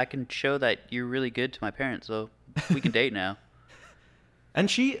 I can show that you're really good to my parents, so we can date now.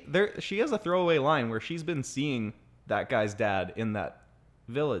 And she has a throwaway line where she's been seeing that guy's dad in that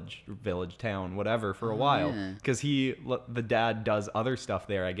village town, whatever, for a while, because the dad does other stuff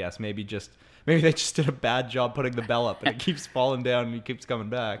there, I guess. Maybe they just did a bad job putting the bell up and it keeps falling down and he keeps coming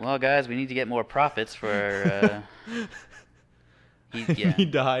back. Well, guys, we need to get more profits for He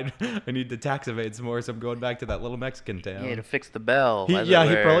died. I need to tax evade some more, so I'm going back to that little Mexican town. Yeah, to fix the bell. He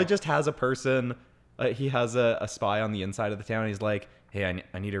probably just has a person. He has a spy on the inside of the town. He's like, hey,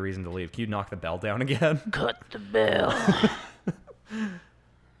 I need a reason to leave. Can you knock the bell down again? Cut the bell.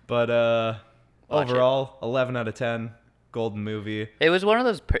 But overall, 11 out of 10, golden movie. It was one of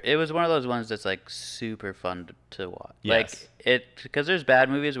those ones that's like super fun to watch. Yes. Like because there's bad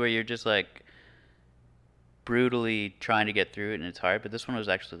movies where you're just like brutally trying to get through it and it's hard. But this one was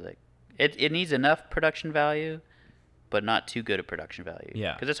actually like it needs enough production value, but not too good a production value.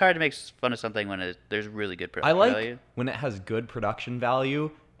 Yeah. Because it's hard to make fun of something when there's really good production value. When it has good production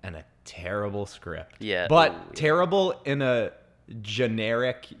value and a terrible script. Yeah. But terrible in a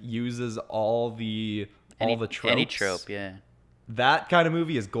generic, uses all the tropes. Any trope, yeah. That kind of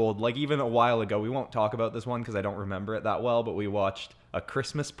movie is gold. Like, even a while ago, we won't talk about this one because I don't remember it that well, but we watched A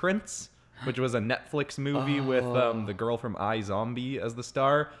Christmas Prince, which was a Netflix movie with the girl from iZombie as the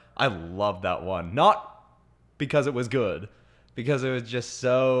star. I loved that one. Not because it was good, because it was just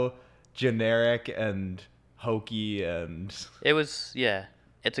so generic and hokey, and it was, yeah.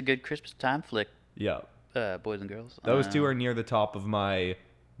 It's a good Christmas time flick. Yeah. Boys and girls. Those two are near the top of my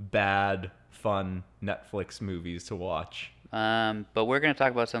bad, fun Netflix movies to watch. But we're going to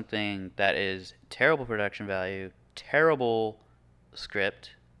talk about something that is terrible production value, terrible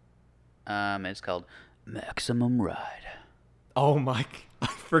script. It's called Maximum Ride. Oh my, I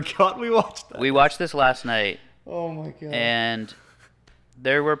forgot we watched that. We watched this last night. Oh my god. And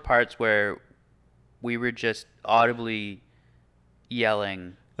there were parts where we were just audibly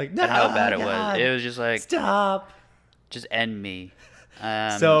yelling like, at how bad it was. It was just like, stop. Just end me.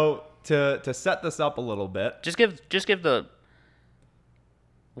 So to set this up a little bit, just give the.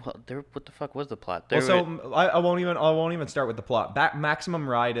 Well, what the fuck was the plot? I won't even start with the plot. Maximum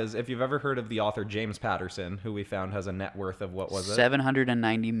Ride is, if you've ever heard of the author James Patterson, who we found has a net worth of, what was it?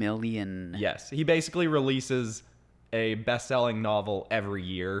 790 million. Yes, he basically releases a best-selling novel every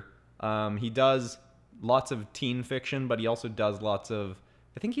year. He does lots of teen fiction, but he also does lots of,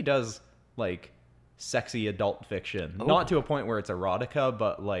 I think he does like sexy adult fiction. Oh. Not to a point where it's erotica,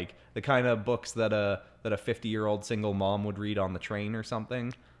 but like the kind of books that a 50-year-old single mom would read on the train or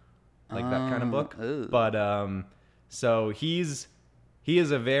something. Like that kind of book. Ooh. But so he is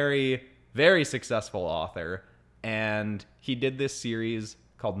a very, very successful author, and he did this series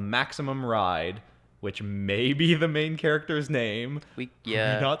called Maximum Ride, which may be the main character's name.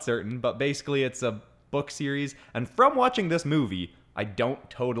 Yeah. Not certain, but basically it's a book series, and from watching this movie, I don't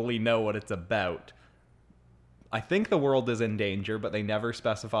totally know what it's about. I think the world is in danger, but they never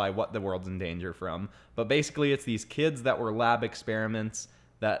specify what the world's in danger from. But basically, it's these kids that were lab experiments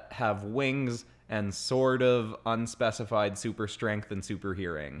that have wings and sort of unspecified super strength and super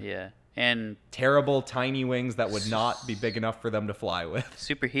hearing. Yeah. And terrible tiny wings that would not be big enough for them to fly with.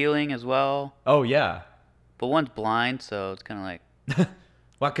 Super healing as well. Oh, yeah. But one's blind, so it's kind of like...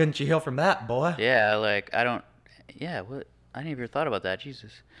 Why couldn't you heal from that, boy? Yeah, like, I don't... Yeah, what? I didn't even thought about that.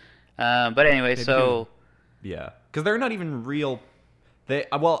 Jesus. But anyway, so... Yeah. Because they're not even real...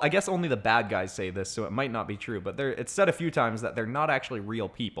 Well, I guess only the bad guys say this, so it might not be true. But it's said a few times that they're not actually real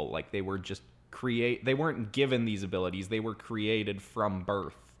people. Like, they were just they weren't given these abilities. They were created from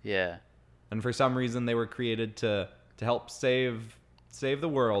birth. Yeah. And for some reason, they were created to help save the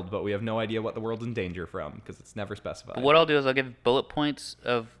world, but we have no idea what the world's in danger from because it's never specified. But what I'll do is I'll give bullet points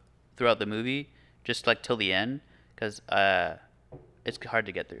of throughout the movie, just like till the end, because it's hard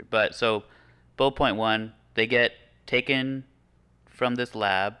to get through. But so, bullet point 1, they get taken from this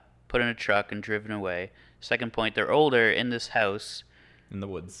lab, put in a truck, and driven away. Second point, they're older in this house. In the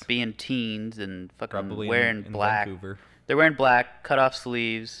woods. Being teens and fucking probably wearing in black. Vancouver. They're wearing black, cut off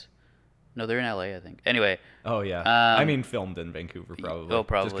sleeves. No, they're in LA, I think. Anyway. Oh, yeah. I mean, filmed in Vancouver, probably. Oh,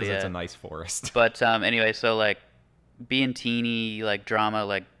 probably, just because it's a nice forest. But anyway, so, like, being teeny, like, drama,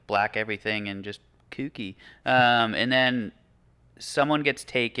 like, black everything and just kooky. And then someone gets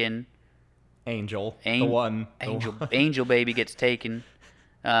taken. Angel baby gets taken.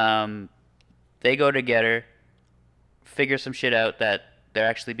 They go to get her, figure some shit out that they're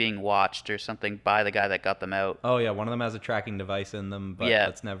actually being watched or something by the guy that got them out. Oh, yeah, one of them has a tracking device in them, but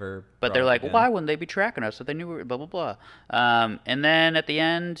that's never... But they're like, well, why wouldn't they be tracking us if they knew we were blah, blah, blah. And then at the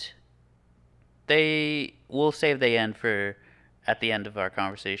end, we'll save the end for at the end of our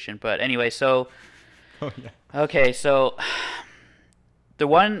conversation. But anyway, so... Oh, yeah. Okay, so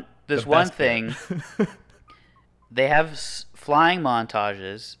this one thing, they have flying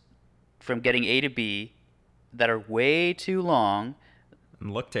montages from getting A to B that are way too long.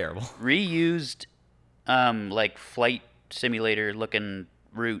 And look terrible. Reused, like flight simulator looking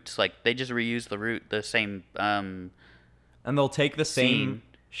routes. Like they just reuse the route, the same. And they'll take the same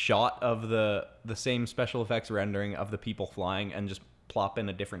shot of the same special effects rendering of the people flying and just plop in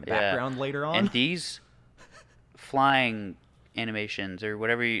a different background later on. And these flying animations or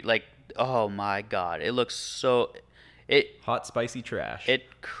whatever you like. Oh my god, it looks so. Hot spicy trash.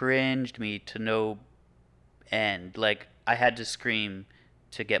 It cringed me to no end. Like I had to scream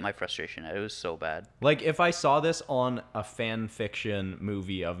to get my frustration out. It was so bad. Like if I saw this on a fan fiction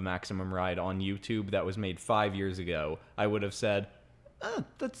movie of Maximum Ride on YouTube that was made 5 years ago, I would have said,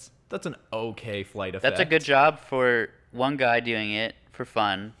 that's an okay flight effect. That's a good job for one guy doing it for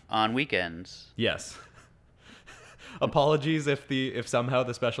fun on weekends. Yes. Apologies if somehow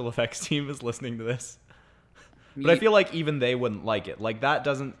the special effects team is listening to this. But I feel like even they wouldn't like it. Like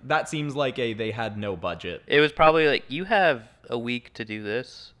that seems like they had no budget. It was probably like, you have a week to do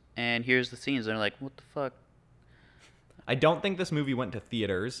this, and here's the scenes. And they're like, what the fuck? I don't think this movie went to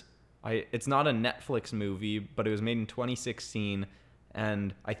theaters. It's not a Netflix movie, but it was made in 2016,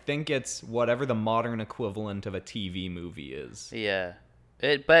 and I think it's whatever the modern equivalent of a TV movie is. Yeah.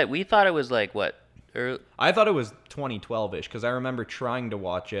 But we thought it was like, what? I thought it was 2012-ish because I remember trying to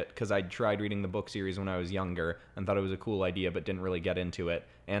watch it because I'd tried reading the book series when I was younger and thought it was a cool idea but didn't really get into it,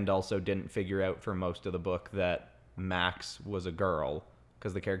 and also didn't figure out for most of the book that Max was a girl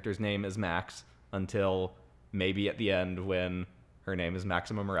because the character's name is Max until maybe at the end when her name is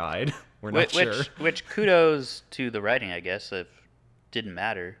Maximum Ride. We're not sure. Which kudos to the writing, I guess, if didn't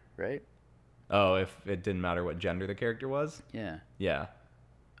matter, right? Oh, if it didn't matter what gender the character was? Yeah. Yeah.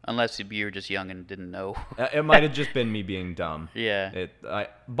 Unless you were just young and didn't know. It might have just been me being dumb. Yeah.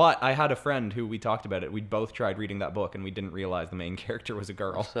 But I had a friend who we talked about it. We both tried reading that book, and we didn't realize the main character was a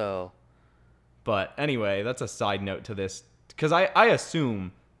girl. So. But anyway, that's a side note to this. Because I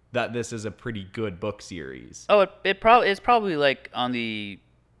assume that this is a pretty good book series. Oh, it's probably like on the...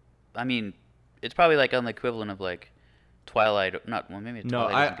 I mean, it's probably like on the equivalent of like Twilight, maybe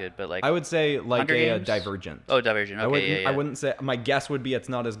Twilight isn't good, but like I would say like a Divergent. Oh, Divergent. Okay, I wouldn't say. My guess would be it's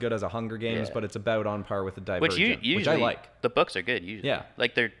not as good as a Hunger Games, but it's about on par with a Divergent, which I like. The books are good. Usually. Yeah,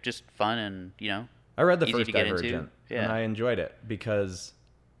 like they're just fun and I read the first Divergent and I enjoyed it because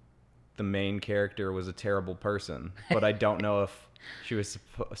the main character was a terrible person, but I don't know if she was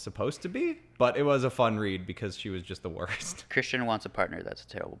supposed to be. But it was a fun read because she was just the worst. Christian wants a partner that's a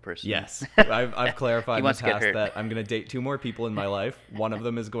terrible person. Yes. I've clarified in the past that I'm going to date 2 more people in my life. One of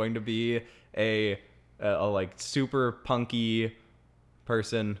them is going to be a like super punky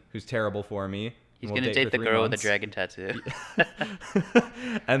person who's terrible for me. He's going to date the girl with the dragon tattoo.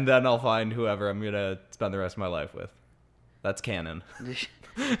 And then I'll find whoever I'm going to spend the rest of my life with. That's canon.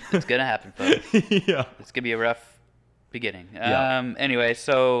 It's going to happen, folks. Yeah. It's going to be a rough beginning. Yeah. Anyway,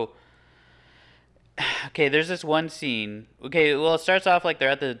 so... Okay, there's this one scene. Okay, well, it starts off like they're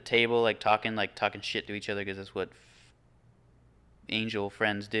at the table, like talking shit to each other because that's what angel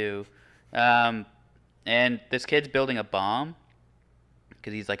friends do. And this kid's building a bomb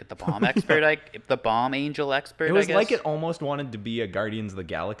because he's like the bomb expert, the bomb angel expert. It was I guess. like it almost wanted to be a Guardians of the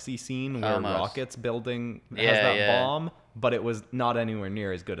Galaxy scene where Rocket's building has that bomb, but it was not anywhere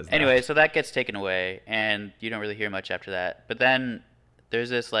near as good as that. Anyway, so that gets taken away, and you don't really hear much after that. But then there's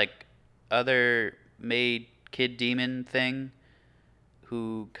this like other made kid demon thing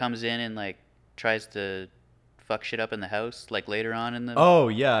who comes in and like tries to fuck shit up in the house like later on in the... Oh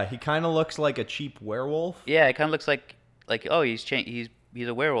yeah, he kind of looks like a cheap werewolf. Yeah, it kind of looks like oh, he's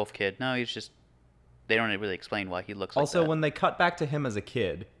a werewolf kid. No, he's just... They don't really explain why he looks like that. Also, when they cut back to him as a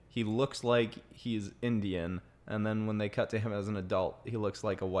kid, he looks like he's Indian, and then when they cut to him as an adult, he looks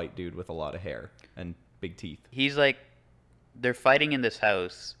like a white dude with a lot of hair and big teeth. He's like... They're fighting in this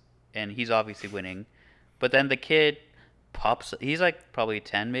house, and he's obviously winning. But then the kid pops... He's like probably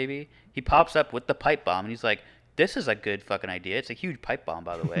 10 maybe. He pops up with the pipe bomb, and he's like, this is a good fucking idea. It's a huge pipe bomb,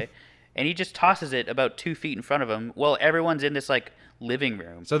 by the way. And he just tosses it about 2 feet in front of him while everyone's in this like living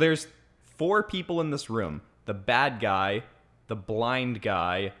room. So there's 4 people in this room. The bad guy, the blind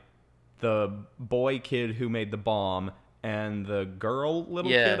guy, the boy kid who made the bomb, and the little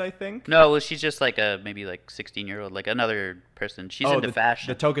kid, I think. No, well, she's just like maybe like 16-year-old, like another person. She's into fashion.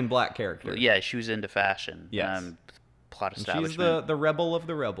 The token black character. Yeah, she was into fashion. Yes. Plot and establishment. she's the rebel of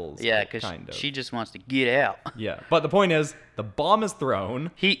the rebels. Yeah, because she just wants to get out. Yeah, but the point is, the bomb is thrown.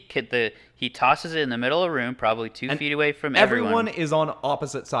 He tosses it in the middle of the room, probably 2 feet away from everyone. Everyone is on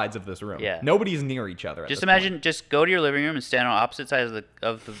opposite sides of this room. Yeah. Nobody's near each other. Just imagine, just go to your living room and stand on opposite sides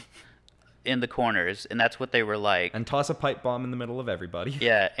in the corners, and that's what they were like. And toss a pipe bomb in the middle of everybody.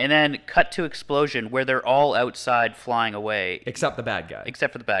 Yeah, and then cut to explosion where they're all outside flying away. Except the bad guy.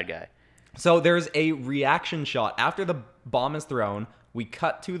 Except for the bad guy. So there's a reaction shot. After the bomb is thrown, we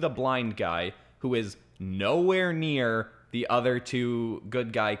cut to the blind guy, who is nowhere near the other 2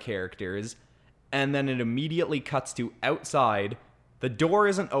 good guy characters, and then it immediately cuts to outside. The door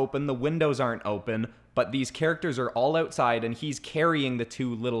isn't open, the windows aren't open, but these characters are all outside, and he's carrying the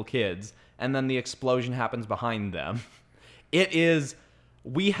 2 little kids, and then the explosion happens behind them. It is...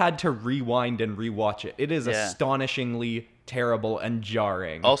 We had to rewind and rewatch it. It is astonishingly terrible and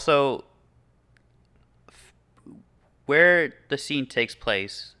jarring. Also... where the scene takes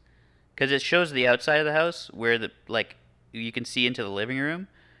place, because it shows the outside of the house where you can see into the living room,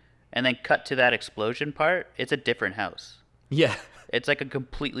 and then cut to that explosion part. It's a different house. Yeah, it's like a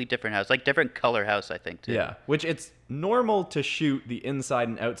completely different house, like different color house, I think too. Yeah, which it's normal to shoot the inside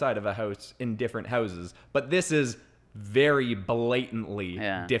and outside of a house in different houses, but this is very blatantly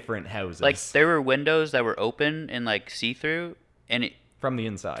different houses. Like there were windows that were open and like see through, and it. From the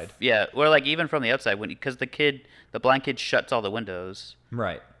inside. Yeah, or like even from the outside, because the blind kid shuts all the windows.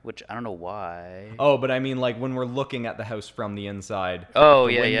 Right. Which I don't know why. Oh, but I mean, like when we're looking at the house from the inside. Oh,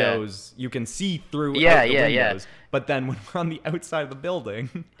 the yeah, windows, you can see through the windows. Yeah. But then when we're on the outside of the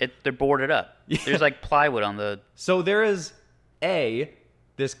building, they're boarded up. Yeah. There's like plywood on the. So there is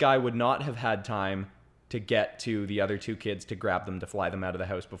this guy would not have had time to get to the other 2 kids to grab them to fly them out of the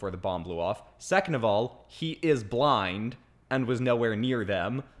house before the bomb blew off. Second of all, he is blind and was nowhere near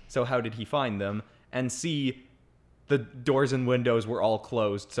them, so how did he find them? And C, the doors and windows were all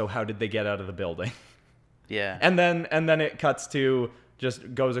closed, so how did they get out of the building? Yeah. And then it cuts to,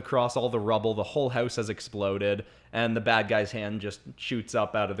 just goes across all the rubble, the whole house has exploded, and the bad guy's hand just shoots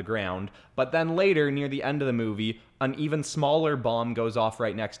up out of the ground. But then later, near the end of the movie, an even smaller bomb goes off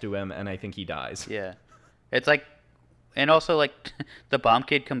right next to him, and I think he dies. Yeah. It's like, and also like, the bomb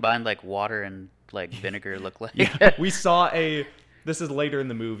kid combined like water and like vinegar look like. Yeah, we saw this is later in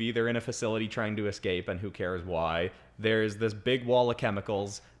the movie, they're in a facility trying to escape, and who cares why. There's this big wall of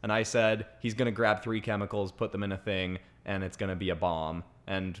chemicals, and I said he's going to grab 3 chemicals, put them in a thing, and it's going to be a bomb.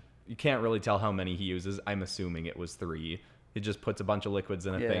 And you can't really tell how many he uses. I'm assuming it was 3. He just puts a bunch of liquids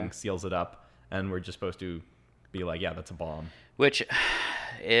in a thing, seals it up, and we're just supposed to be like, yeah, that's a bomb. Which,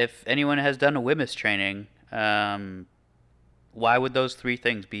 if anyone has done a Witness training, why would those 3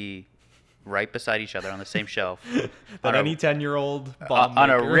 things be right beside each other on the same shelf? That any 10-year-old bomb on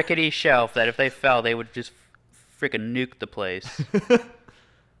maker. A rickety shelf that if they fell, they would just freaking nuke the place.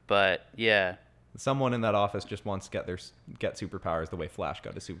 But yeah, someone in that office just wants to get superpowers the way Flash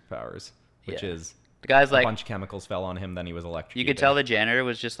got his superpowers, which is the guy's a bunch of chemicals fell on him, then he was electrocuted. You could tell the janitor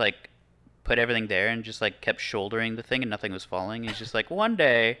was just like put everything there and just like kept shouldering the thing and nothing was falling. He's just like, one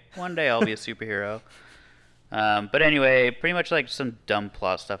day I'll be a superhero. But anyway, pretty much like some dumb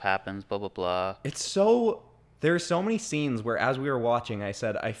plot stuff happens, blah blah blah. There are so many scenes where, as we were watching, I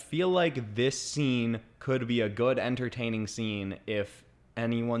said, I feel like this scene could be a good, entertaining scene if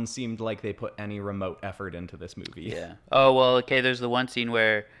anyone seemed like they put any remote effort into this movie. Yeah. Oh, well, okay, there's the one scene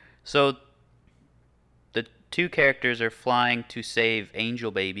where... So, the two characters are flying to save Angel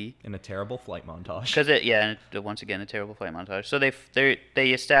Baby. In a terrible flight montage. Because once again, a terrible flight montage. So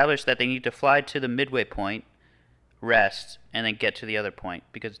they establish that they need to fly to the midway point, rest, and then get to the other point,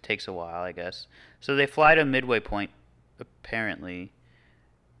 because it takes a while, I guess. So they fly to midway point, apparently.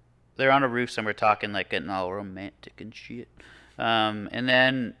 They're on a roof somewhere talking, like, getting all romantic and shit. And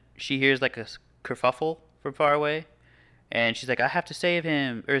then she hears, like, a kerfuffle from far away. And she's like, I have to save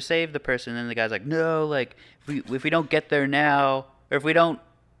him, or save the person. And then the guy's like, no, like, if we don't get there now, or if we don't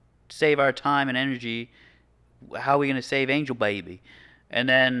save our time and energy, how are we going to save Angel Baby? And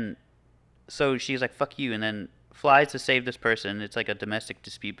then, so she's like, fuck you, and then flies to save this person. It's like a domestic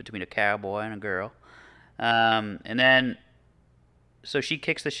dispute between a cowboy and a girl. And then, so she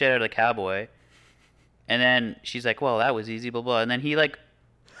kicks the shit out of the cowboy. And then she's like, well, that was easy, blah, blah. And then he, like,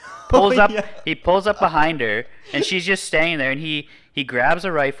 pulls up. Yeah. He pulls up behind her, and she's just standing there, and he grabs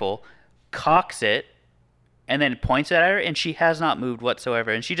a rifle, cocks it, and then points it at her, and she has not moved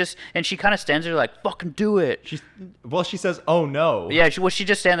whatsoever. And she kind of stands there like, fucking do it. She says, oh, no. Yeah, she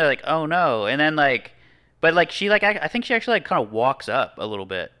just stands there like, oh, no. And then, like... But, like, I think she actually, like, kind of walks up a little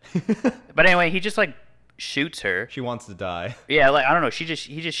bit. But anyway, he just, like, shoots her. She wants to die. Yeah, like, I don't know. He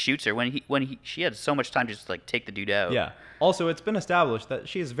just shoots her when she had so much time to just, like, take the dude out. Yeah. Also, it's been established that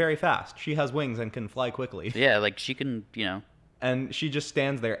she is very fast. She has wings and can fly quickly. Yeah, like, she can, you know. And she just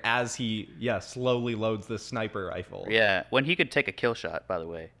stands there as he, slowly loads the sniper rifle. Yeah, when he could take a kill shot, by the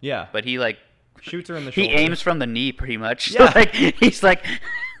way. Yeah. But he, like... Shoots her in the shoulder. He aims from the knee, pretty much. Yeah. So, like, he's like...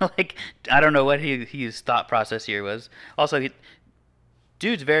 Like, I don't know what his thought process here was. Also,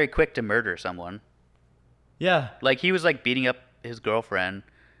 dude's very quick to murder someone. Yeah. Like, he was, like, beating up his girlfriend,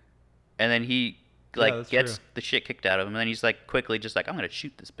 and then he, like, gets the shit kicked out of him, and then he's, like, quickly just like, I'm gonna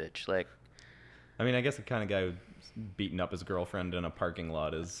shoot this bitch. Like, I mean, I guess the kind of guy who's beating up his girlfriend in a parking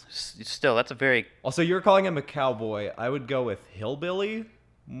lot is... Still, that's a very... Also, you're calling him a cowboy. I would go with hillbilly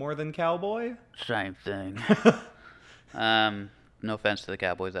more than cowboy. Same thing. No offense to the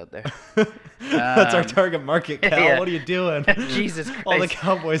cowboys out there. That's our target market, Cal. Yeah. What are you doing? Jesus Christ. All the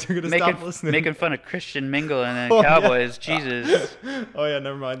cowboys are going to stop listening. Making fun of Christian Mingle and then cowboys. Yeah. Jesus. Oh, yeah,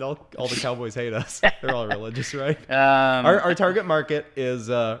 never mind. All the cowboys hate us. They're all religious, right? Our target market is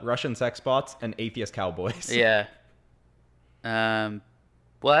Russian sex bots and atheist cowboys. Yeah. Well,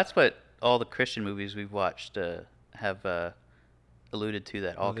 that's what all the Christian movies we've watched have alluded to,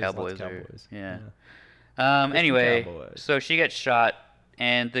 that all cowboys are... Yeah. Anyway, so she gets shot,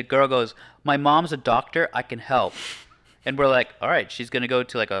 and the girl goes, my mom's a doctor, I can help. And we're like, all right, she's going to go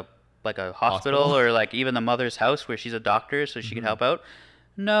to like a hospital or like even the mother's house where she's a doctor so she can help out.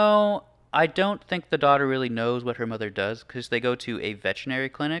 No, I don't think the daughter really knows what her mother does, because they go to a veterinary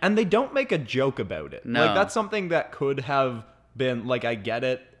clinic. And they don't make a joke about it. No. Like, that's something that could have been, like, I get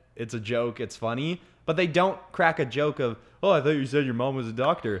it, it's a joke, it's funny, but they don't crack a joke of, oh, I thought you said your mom was a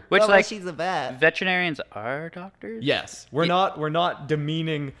doctor. Which, like, she's a vet. Veterinarians are doctors? Yes. We're not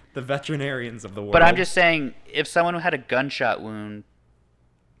demeaning the veterinarians of the world. But I'm just saying, if someone had a gunshot wound,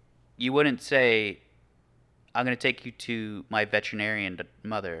 you wouldn't say, I'm going to take you to my veterinarian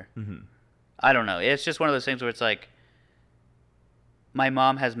mother. Mm-hmm. I don't know. It's just one of those things where it's like, my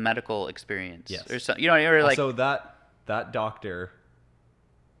mom has medical experience. Yes. Or something. You know, or like... So that doctor...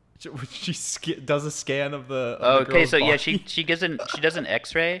 She does a scan of the okay, so body. Yeah, she does an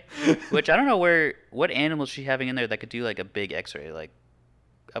X-ray, which I don't know what animals she's having in there that could do like a big X-ray, like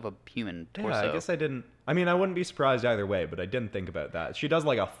of a human torso. Yeah, I guess I didn't. I mean, I wouldn't be surprised either way, but I didn't think about that. She does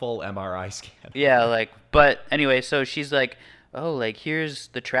like a full MRI scan. Yeah, like, but anyway, so she's like, oh, like, here's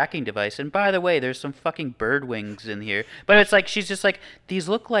the tracking device, and by the way, there's some fucking bird wings in here. But it's like, she's just like, these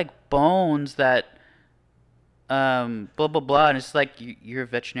look like bones that. Blah blah blah, and it's like, you're a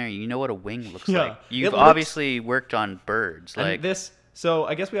veterinarian. You know what a wing looks like. You've obviously worked on birds. And like this. So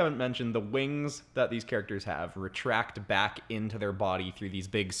I guess we haven't mentioned the wings that these characters have retract back into their body through these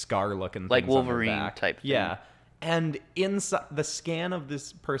big scar-looking like things Wolverine on their back. type thing. Yeah, and inside the scan of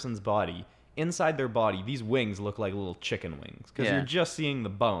this person's body, inside their body, these wings look like little chicken wings because you're just seeing the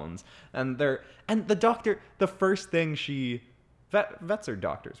bones, and the doctor. The first thing vets are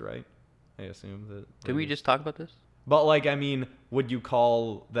doctors, right? I assume that. Did we just talk about this? But, like, I mean, would you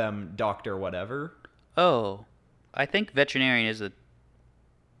call them doctor whatever? Oh, I think veterinarian is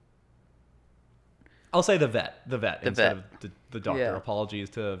I'll say the vet instead of the doctor. Yeah. Apologies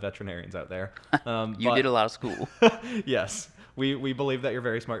to veterinarians out there. You did a lot of school. Yes, we believe that you're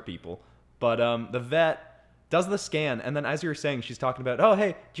very smart people. But the vet does the scan, and then as you were saying, she's talking about, oh,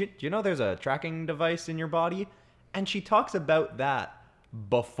 hey, do you know there's a tracking device in your body? And she talks about that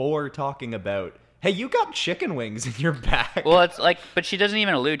before talking about, hey, you got chicken wings in your back. Well, it's like, but she doesn't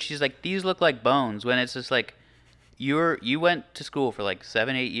even allude. She's like, these look like bones, when it's just like, you went to school for like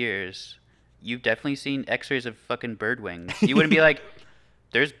 7-8 years. You've definitely seen x-rays of fucking bird wings. You wouldn't be like,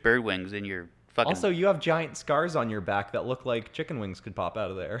 there's bird wings in your fucking... Also, you have giant scars on your back that look like chicken wings could pop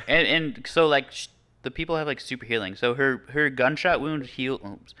out of there. And so, like, the people have, like, super healing. So her gunshot wound healed...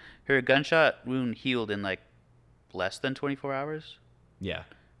 Her gunshot wound healed in, like, less than 24 hours? Yeah.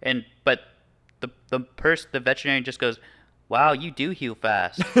 But the veterinarian just goes, wow, you do heal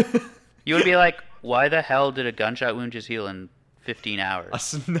fast. You would be like, why the hell did a gunshot wound just heal in 15 hours? A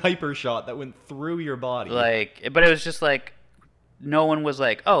sniper shot that went through your body. Like, but it was just like, no one was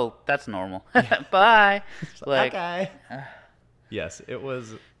like, oh, that's normal. Bye. Like, okay. Yes, it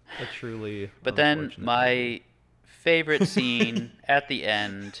was a truly. But then my movie. favorite scene at the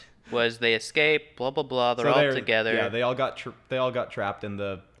end was they escape, blah blah blah. They're all together. Yeah, they all got trapped in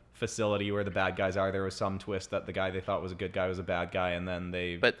the facility where the bad guys are. There was some twist that the guy they thought was a good guy was a bad guy, and then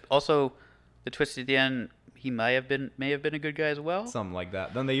they. But also, the twist at the end, he may have been a good guy as well. Something like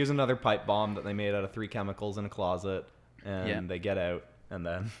that. Then they use another pipe bomb that they made out of 3 chemicals in a closet, and they get out, and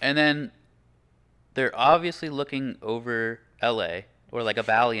then they're obviously looking over L.A. or like a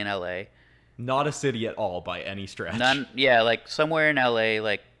valley in L.A. Not a city at all by any stretch. None. Yeah, like somewhere in L.A.,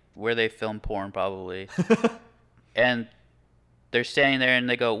 like where they film porn probably. And they're standing there and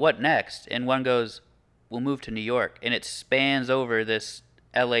they go, "What next?" And one goes, "We'll move to New York." And it spans over this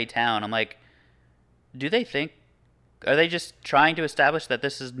L.A. town. I'm like, are they just trying to establish that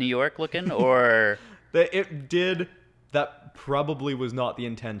this is New York looking, or? That probably was not the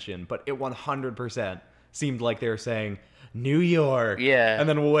intention, but it 100% seemed like they were saying, New York. Yeah. And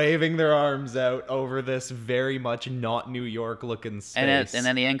then waving their arms out over this very much not New York looking space. And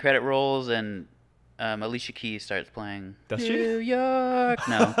then the end credit rolls and Alicia Keys starts playing. Does she? New York.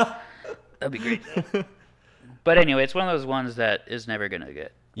 No. That'd be great. But anyway, it's one of those ones that is never going to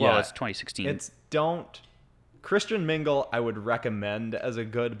get. Well, it's 2016. Christian Mingle, I would recommend as a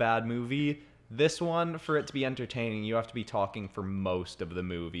good, bad movie. This one, for it to be entertaining, you have to be talking for most of the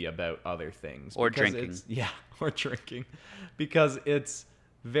movie about other things. Or drinking. Or drinking. Because it's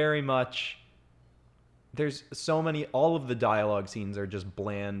very much... There's so many... All of the dialogue scenes are just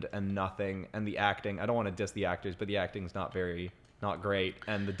bland and nothing. And the acting... I don't want to diss the actors, but the acting's not great.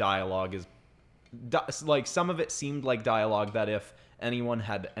 And the dialogue is... Like, some of it seemed like dialogue that if anyone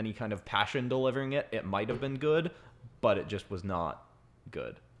had any kind of passion delivering it, it might have been good. But it just was not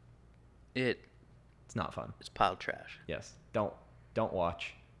good. It's not fun. It's pile trash. Yes. Don't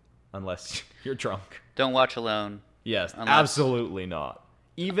watch unless you're drunk. Don't watch alone. Yes, absolutely not.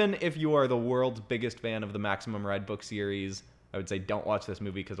 Even if you are the world's biggest fan of the Maximum Ride book series, I would say don't watch this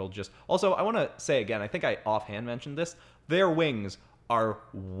movie because it'll just... Also, I want to say again, I think I offhand mentioned this, their wings are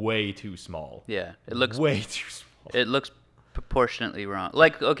way too small. Yeah, it looks... Way too small. It looks proportionately wrong.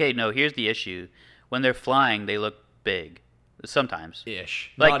 Like, okay, no, here's the issue. When they're flying, they look big. Sometimes.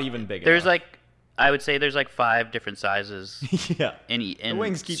 Ish. Like, not even big there's enough. like... I would say there's like 5 different sizes. Yeah. In the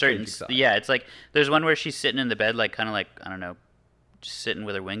wings keep certain size. Yeah, it's like there's one where she's sitting in the bed, like kind of like, I don't know, just sitting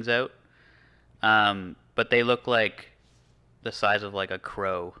with her wings out. But they look like the size of like a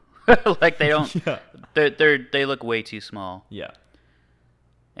crow. Like they don't. Yeah. They look way too small. Yeah.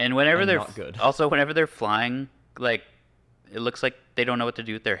 And whenever they're not good. Also whenever they're flying, like it looks like they don't know what to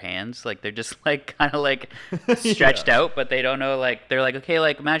do with their hands. Like they're just like kind of like stretched out, but they don't know. Like they're like, okay,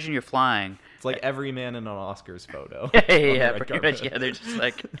 like imagine you're flying. It's like every man in an Oscars photo. Yeah, pretty much. Yeah, they're just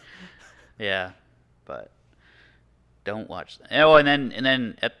like, yeah, but don't watch that. Oh, and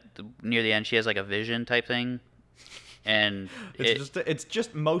then near the end, she has like a vision type thing, and it's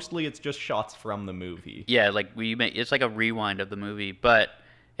just mostly shots from the movie. Yeah, like it's like a rewind of the movie, but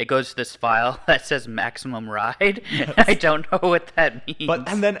it goes to this file that says Maximum Ride. Yes. I don't know what that means.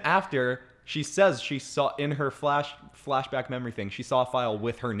 And then after. She says she saw in her flashback memory thing, she saw a file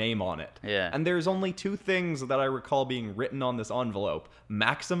with her name on it. Yeah. And there's only 2 things that I recall being written on this envelope.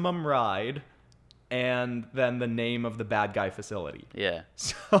 Maximum Ride and then the name of the bad guy facility. Yeah.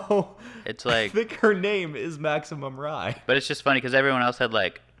 So it's like... I think her name is Maximum Ride. But it's just funny because everyone else had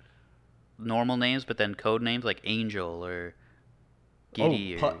like normal names, but then code names like Angel or...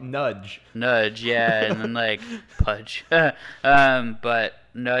 Giddy or Nudge, yeah, and then like Pudge, but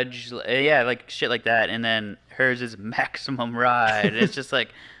Nudge, yeah, like shit like that, and then hers is Maximum Ride. It's just like,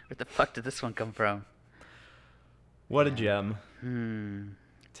 where the fuck did this one come from? What a gem.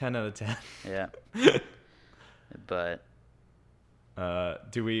 10 out of 10. Yeah. But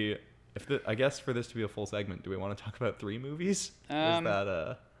do we? I guess for this to be a full segment, do we want to talk about 3 movies? Is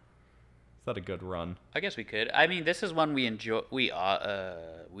that a good run? I guess we could. I mean, this is one we enjoy.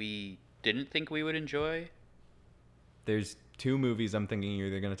 We didn't think we would enjoy. There's 2 movies I'm thinking you're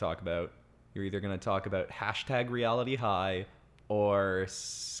either going to talk about. You're either going to talk about #Reality High or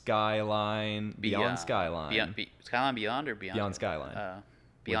Skyline Beyond Skyline. Skyline Beyond or Beyond? Beyond Skyline.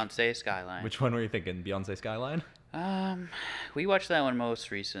 Beyonce Skyline. Which one were you thinking? Beyonce Skyline? We watched that one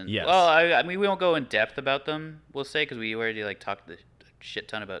most recent. Yes. Well, I mean, we won't go in depth about them. We'll say because we already talked a shit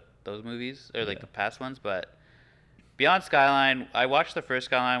ton about those movies or the past ones. But Beyond Skyline, I watched the first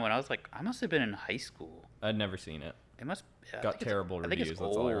Skyline when I must have been in high school. I'd never seen it. It must. Got terrible reviews. That's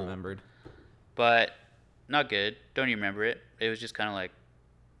all I remembered. But not good. Don't even remember it. It was just kind of like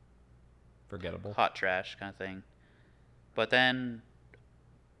forgettable, hot trash kind of thing. But then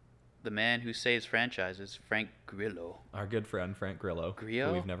the man who saves franchises, Frank Grillo. Our good friend Frank Grillo, who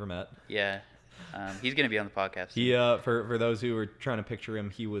we've never met. Yeah, he's gonna be on the podcast. He, for those who are trying to picture him,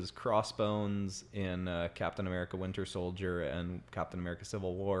 he was Crossbones in Captain America: Winter Soldier and Captain America: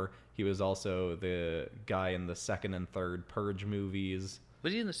 Civil War. He was also the guy in the second and third Purge movies.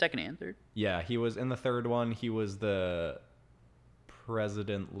 Was he in the second and third? Yeah, he was in the third one. He was the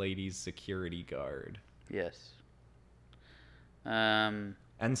President Lady's security guard. Yes. And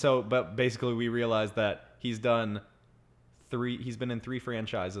so, but basically we realized that he's been in 3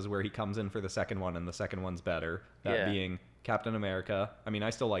 franchises where he comes in for the second one, and the second one's better. That being Captain America. I mean, I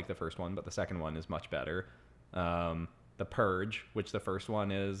still like the first one, but the second one is much better. The Purge, which the first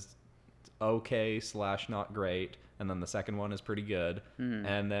one is okay / not great, and then the second one is pretty good.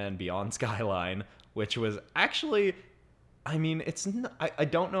 And then Beyond Skyline, which was actually, I mean, it's not, I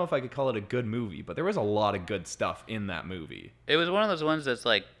don't know if I could call it a good movie, but there was a lot of good stuff in that movie. It was one of those ones that's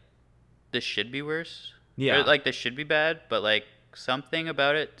like, this should be worse. Yeah. Or, like, this should be bad, but like something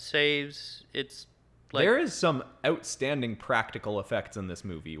about it saves its. Like, there is some outstanding practical effects in this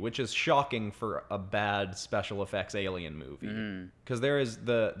movie, which is shocking for a bad special effects alien movie. Because there is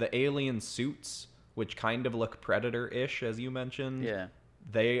the alien suits, which kind of look Predator-ish, as you mentioned. Yeah.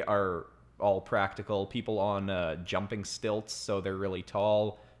 They are all practical. People on jumping stilts, so they're really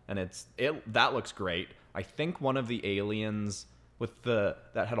tall, and that looks great. I think one of the aliens that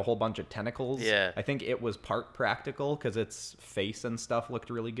had a whole bunch of tentacles. Yeah. I think it was part practical because its face and stuff looked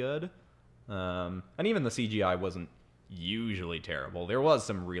really good. And even the CGI wasn't usually terrible. There was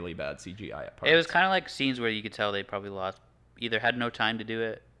some really bad CGI at parts. It was kind of like scenes where you could tell they probably either had no time to do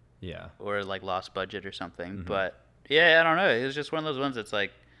it, or like lost budget or something. But yeah, I don't know. It was just one of those ones that's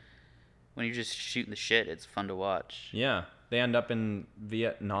like, when you're just shooting the shit, it's fun to watch. Yeah, they end up in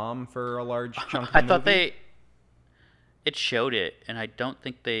Vietnam for a large chunk of the movie. I thought it showed it, and I don't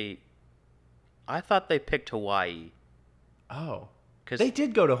think I thought they picked Hawaii. Oh. They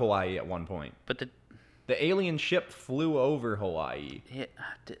did go to Hawaii at one point. But the alien ship flew over Hawaii. Yeah,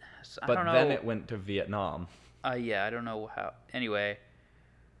 but then it went to Vietnam. Yeah, I don't know how. Anyway,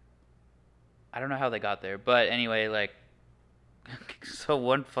 I don't know how they got there. But anyway, like, so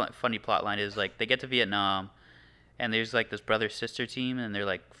one funny plot line is, like, they get to Vietnam, and there's, like, this brother-sister team, and they're,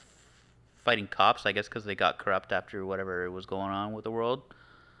 like, fighting cops, I guess, because they got corrupt after whatever was going on with the world.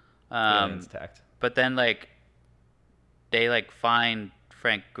 Aliens attacked. But then, like, they, like, find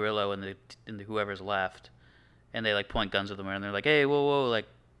Frank Grillo and the whoever's left, and they, like, point guns at them, and they're like, hey, whoa, like,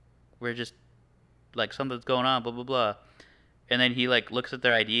 we're just, like, something's going on, blah, blah, blah. And then he, like, looks at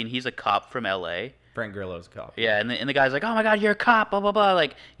their ID, and he's a cop from L.A. Frank Grillo's a cop. Yeah, and the guy's like, oh, my God, you're a cop, blah, blah, blah.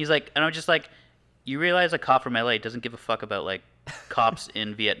 Like, he's like, and I'm just like, you realize a cop from L.A. doesn't give a fuck about, like, cops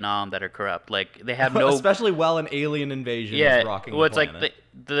in Vietnam that are corrupt. Like, they have no... Especially while an alien invasion is rocking the planet. It's like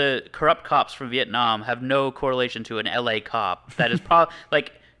the corrupt cops from Vietnam have no correlation to an L.A. cop that is probably,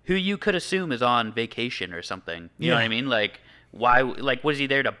 like, who you could assume is on vacation or something. You know what I mean? Like, why... Like, was he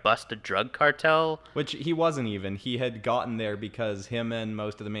there to bust a drug cartel? Which he wasn't even. He had gotten there because him and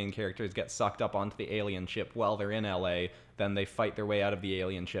most of the main characters get sucked up onto the alien ship while they're in L.A., then they fight their way out of the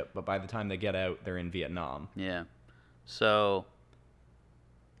alien ship, but by the time they get out, they're in Vietnam. Yeah. So...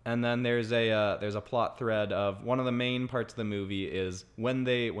 And then there's a plot thread of one of the main parts of the movie is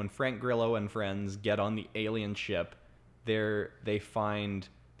when Frank Grillo and friends get on the alien ship, they find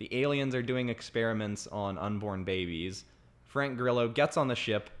the aliens are doing experiments on unborn babies. Frank Grillo gets on the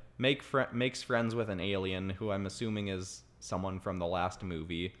ship, makes friends with an alien who I'm assuming is someone from the last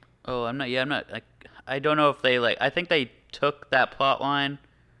movie. Oh, I'm not. I don't know if they I think they took that plot line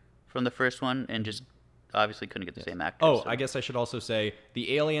from the first one and just obviously couldn't get the same actors. Oh, so. I guess I should also say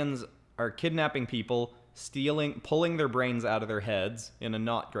the aliens are kidnapping people pulling their brains out of their heads in a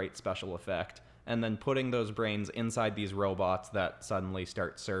not great special effect, and then putting those brains inside these robots that suddenly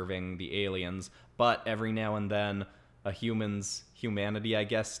start serving the aliens. But every now and then, a human's humanity, I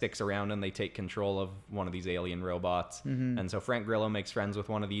guess, sticks around and they take control of one of these alien robots. Mm-hmm. And so Frank Grillo makes friends with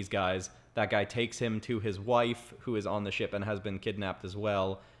one of these guys. That guy takes him to his wife, who is on the ship and has been kidnapped as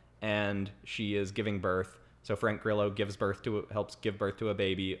well, and she is giving birth. So Frank Grillo helps give birth to a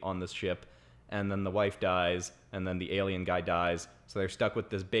baby on this ship, and then the wife dies, and then the alien guy dies. So they're stuck with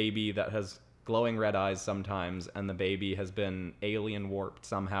this baby that has glowing red eyes sometimes, and the baby has been alien warped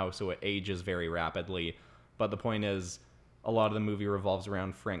somehow, so it ages very rapidly. But the point is, a lot of the movie revolves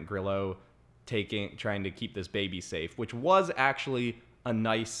around Frank Grillo trying to keep this baby safe, which was actually a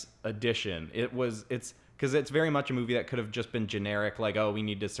nice addition. It's because it's very much a movie that could have just been generic, like, oh, we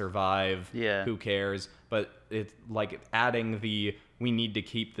need to survive, who cares? But it's like adding we need to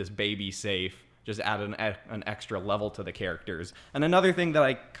keep this baby safe, just add an extra level to the characters. And another thing that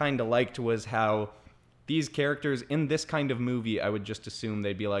I kind of liked was how these characters in this kind of movie, I would just assume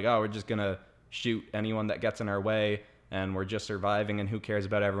they'd be like, oh, we're just going to shoot anyone that gets in our way, and we're just surviving, and who cares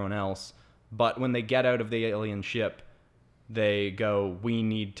about everyone else? But when they get out of the alien ship, they go, we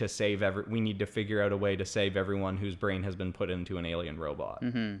need to figure out a way to save everyone whose brain has been put into an alien robot,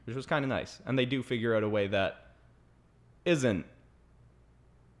 which was kind of nice. And they do figure out a way that isn't,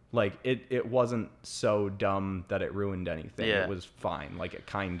 like, it wasn't so dumb that it ruined anything. Yeah. It was fine. Like, it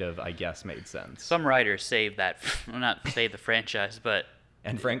kind of, I guess, made sense. Some writers saved that, well, not save the franchise, but...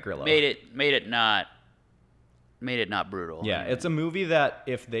 And Frank Grillo. Made it not brutal. Yeah, it's a movie that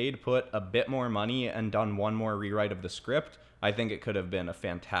if they'd put a bit more money and done one more rewrite of the script, I think it could have been a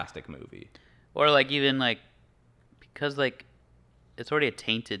fantastic movie. Or like even like, because like it's already a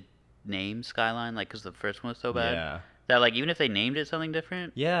tainted name, Skyline, like because the first one was so bad. Yeah. That like even if they named it something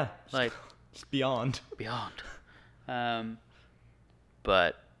different. Yeah. Like it's beyond.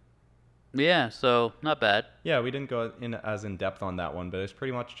 But yeah, so not bad. Yeah, we didn't go in depth on that one, but it's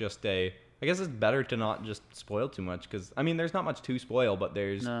pretty much just I guess it's better to not just spoil too much, because I mean there's not much to spoil, but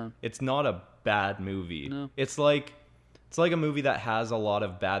it's not a bad movie. No. It's like a movie that has a lot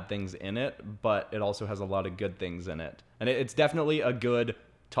of bad things in it, but it also has a lot of good things in it. And it's definitely a good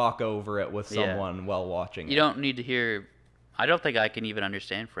talk over it with someone while watching it. You don't need to hear... I don't think I can even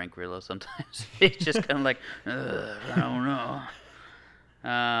understand Frank Grillo sometimes. He's just kind of like, I don't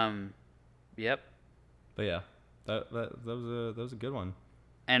know. Yep. But yeah, that was a good one.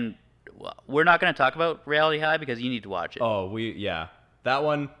 And we're not going to talk about Reality High because you need to watch it. Oh,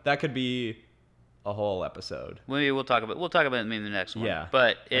 that could be a whole episode. Maybe we'll talk about it in the next one. Yeah.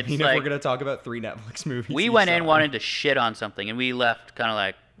 But it's if we're going to talk about 3 Netflix movies. We went in wanting to shit on something, and we left kind of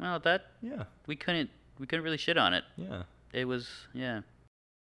like, well, we couldn't really shit on it. Yeah. It was, yeah.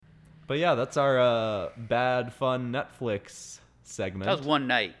 But yeah, that's our bad fun Netflix segment. That was one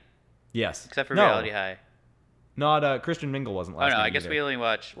night. Yes. Except for Reality High. Not Christian Mingle wasn't last night. I guess we only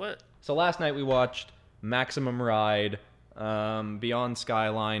watched what? So last night we watched Maximum Ride, Beyond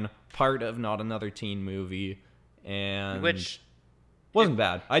Skyline, part of Not Another Teen Movie, and which wasn't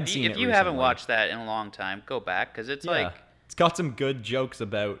bad. I'd seen it recently. If you haven't watched that in a long time, go back because it's like it's got some good jokes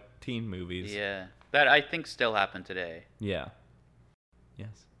about teen movies. Yeah, that I think still happen today. Yeah.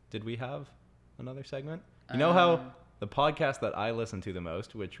 Yes. Did we have another segment? You know how the podcast that I listen to the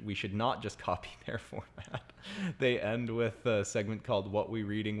most, which we should not just copy their format, they end with a segment called What We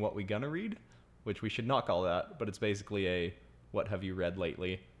Reading, What We Gonna Read, which we should not call that, but it's basically a What Have You Read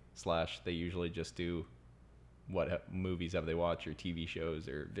Lately / they usually just do what movies have they watched or TV shows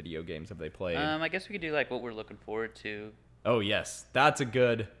or video games have they played. I guess we could do like what we're looking forward to. Oh, yes. That's a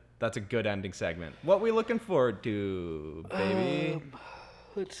good ending segment. What we looking forward to, baby?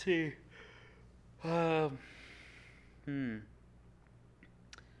 Let's see. I'm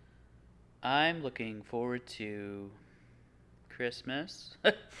looking forward to Christmas.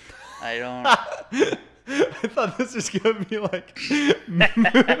 I don't... I thought this was going to be like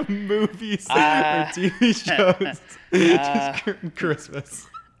movies or TV shows. Just Christmas.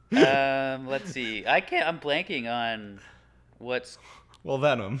 Let's see. I'm blanking on what's... Well,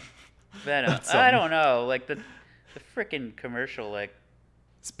 Venom. I don't know. Like the freaking commercial, like...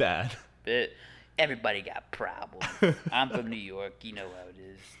 It's bad. Everybody got problems. I'm from New York. You know how it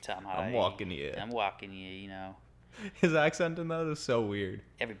is. Tom Hardy. I'm walking here, you know. His accent in that is so weird.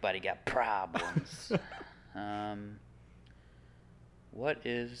 Everybody got problems. What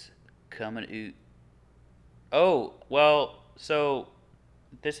is coming out? Oh, well, so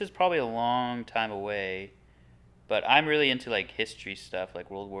this is probably a long time away, but I'm really into like history stuff, like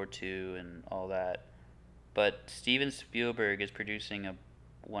World War II and all that. But Steven Spielberg is producing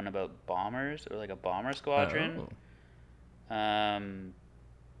a one about bombers or like a bomber squadron. Oh.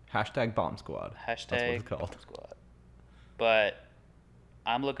 Hashtag Bomb Squad. Hashtag That's what it's called. Bomb Squad. But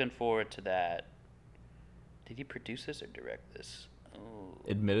I'm looking forward to that. Did he produce this or direct this? Oh.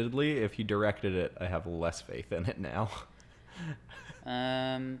 Admittedly, if he directed it, I have less faith in it now.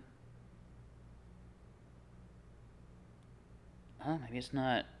 Oh, maybe it's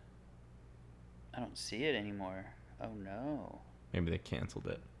not. I don't see it anymore. Oh no. Maybe they canceled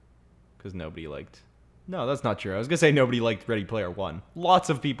it because nobody liked. No, that's not true. I was gonna say nobody liked Ready Player One. Lots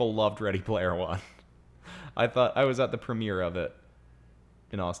of people loved Ready Player One. I thought I was at the premiere of it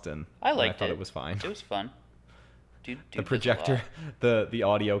in Austin. I liked it. I thought it was fine. It was fun. Dude the projector, the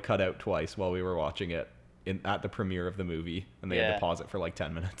audio cut out twice while we were watching it at the premiere of the movie, and they had to pause it for like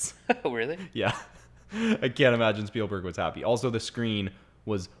 10 minutes. Oh, really? Yeah. I can't imagine Spielberg was happy. Also, the screen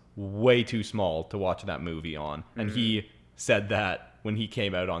was way too small to watch that movie on. And he said that when he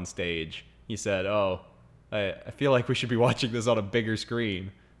came out on stage. He said, oh, I feel like we should be watching this on a bigger screen.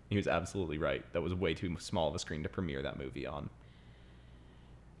 And he was absolutely right. That was way too small of a screen to premiere that movie on.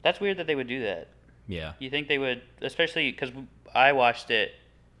 That's weird that they would do that. Yeah. You think they would, especially because I watched it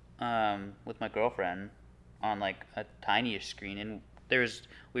with my girlfriend on like a tiniest screen. And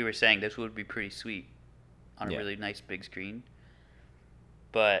we were saying this would be pretty sweet on a really nice big screen.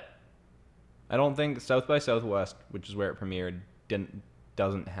 But I don't think South by Southwest, which is where it premiered,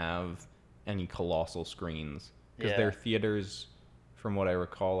 doesn't have any colossal screens because their theaters, from what I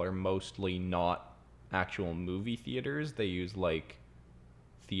recall, are mostly not actual movie theaters. They use like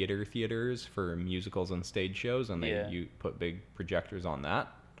theaters for musicals and stage shows, and you put big projectors on that.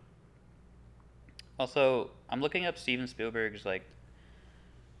 Also, I'm looking up Steven Spielberg's like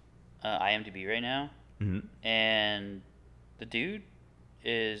IMDb right now. Mm-hmm. And the dude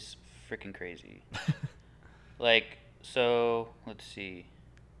is freaking crazy. Like, so, let's see.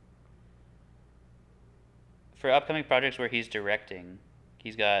 For upcoming projects where he's directing,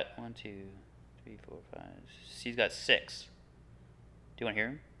 he's got 1, 2, 3, 4, 5. He's got 6. Do you want to hear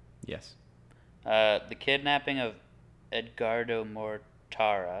him? Yes. The Kidnapping of Edgardo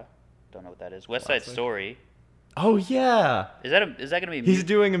Mortara. Don't know what that is. West Side Story. Oh yeah. Is that gonna be? He's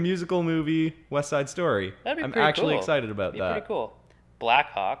doing a musical movie, West Side Story. That'd be I'm pretty actually cool. excited about that. Pretty cool.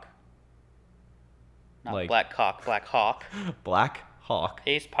 Black Hawk. Not like, Black Hawk. Black Hawk. Black Hawk.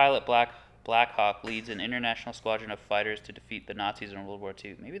 Ace pilot Black Hawk leads an international squadron of fighters to defeat the Nazis in World War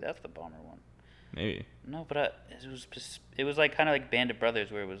II. Maybe that's the bomber one. Maybe. No, but it was like kind of like Band of Brothers,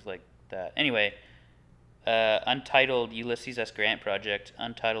 where it was like that. Anyway. Untitled Ulysses S. Grant project,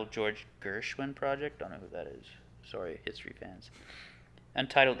 Untitled George Gershwin project. Don't know who that is. Sorry, history fans.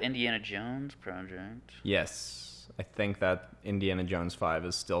 Untitled Indiana Jones project. Yes, I think that Indiana Jones 5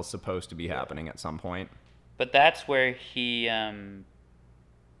 is still supposed to be happening at some point. But that's where he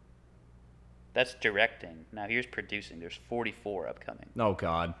that's directing. Now here's producing. There's 44 upcoming. Oh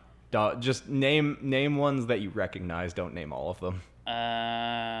God, just name ones that you recognize. Don't name all of them.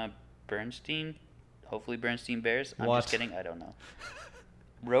 Bernstein. Hopefully Bernstein Bears. I'm What? just kidding. I don't know.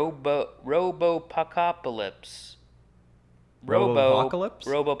 Robopocalypse. Robopocalypse?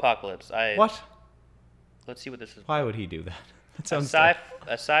 Robopocalypse. What? Let's see what this is. Why would he do that? That sounds a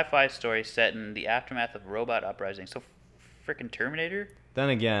sci-fi story set in the aftermath of robot uprising. So freaking Terminator? Then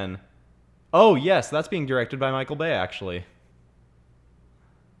again, oh yes, that's being directed by Michael Bay actually.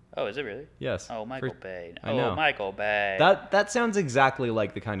 Oh, is it really? Yes. Oh, Michael Bay. I know. Michael Bay. That sounds exactly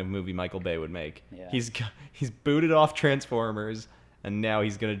like the kind of movie Michael Bay would make. Yeah. He's booted off Transformers, and now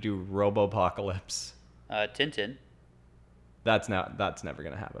he's gonna do Robopocalypse. Tintin. That's never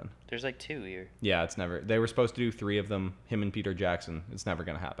gonna happen. There's like 2 here. Yeah, it's never. They were supposed to do 3 of them. Him and Peter Jackson. It's never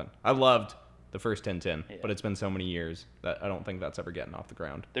gonna happen. I loved the first Tintin, but it's been so many years that I don't think that's ever getting off the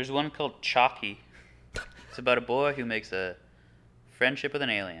ground. There's one called Chalky. It's about a boy who makes a friendship with an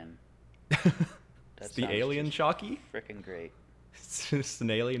alien. It's the alien Chalky? Freaking great. It's just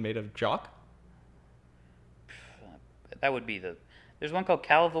an alien made of chalk? That would be There's one called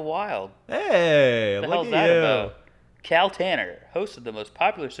Cal of the Wild. Hey, What the look hell's at that you. about? Cal Tanner, host of the most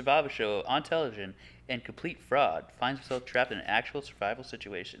popular survival show on television and complete fraud, finds himself trapped in an actual survival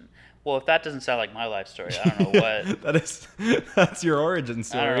situation. Well, if that doesn't sound like my life story, I don't know what. That's your origin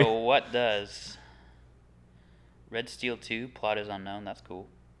story. I don't know what does. Red Steel 2, plot is unknown. That's cool.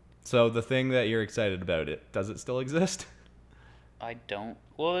 So the thing that you're excited about, does it still exist? I don't.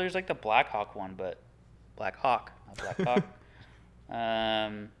 Well, there's like the Black Hawk one, but Black Hawk, not Black Hawk.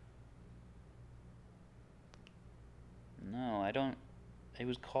 No, I don't. It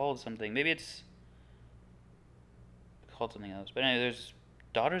was called something. Maybe it's called something else. But anyway, there's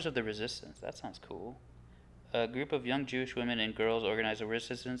Daughters of the Resistance. That sounds cool. A group of young Jewish women and girls organize a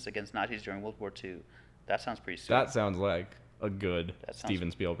resistance against Nazis during World War II. That sounds pretty sweet. That sounds like a good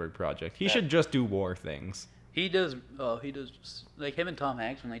Steven Spielberg project. He should just do war things. He does. Oh, he does. Like him and Tom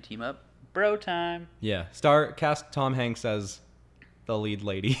Hanks when they team up. Bro time. Yeah. Cast Tom Hanks as the lead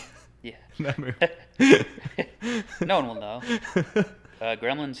lady. Yeah. That movie. No one will know.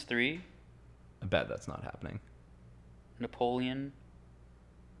 Gremlins 3. I bet that's not happening. Napoleon.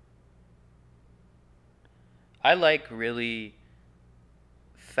 I like really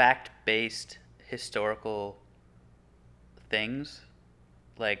fact-based historical things.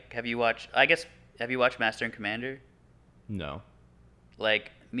 Like, have you watched Master and Commander? No.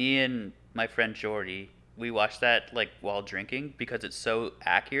 Like, me and my friend Jordy, we watched that like while drinking because it's so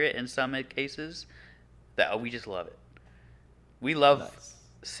accurate in some cases that we just love it. We love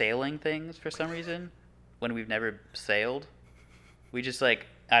sailing things for some reason when we've never sailed. We just like,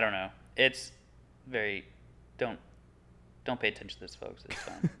 I don't know. It's very don't pay attention to this, folks. It's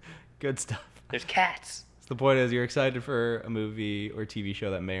fine. Good stuff. There's cats. So the point is, you're excited for a movie or TV show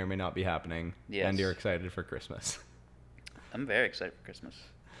that may or may not be happening. Yes. And you're excited for Christmas. I'm very excited for Christmas.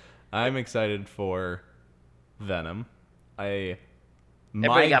 I'm excited for Venom.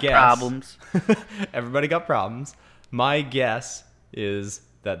 Everybody got problems. Everybody got problems. My guess is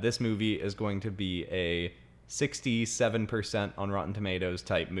that this movie is going to be a 67% on Rotten Tomatoes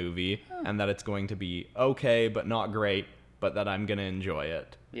type movie, and that it's going to be okay but not great, but that I'm going to enjoy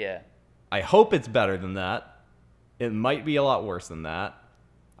it. Yeah. I hope it's better than that. It might be a lot worse than that.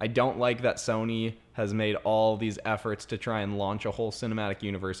 I don't like that Sony has made all these efforts to try and launch a whole cinematic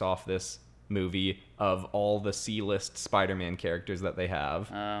universe off this movie of all the C-list Spider-Man characters that they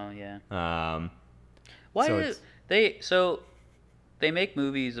have. Oh, yeah. Why they make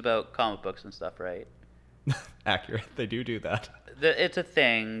movies about comic books and stuff, right? Accurate. They do that. It's a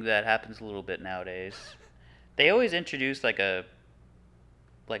thing that happens a little bit nowadays. They always introduce like a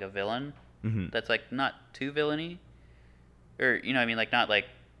villain that's like not too villainy, or you know what I mean, like not like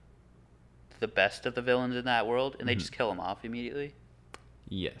the best of the villains in that world, and they just kill them off immediately.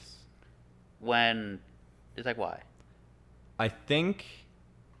 Yes. When it's like, why? I get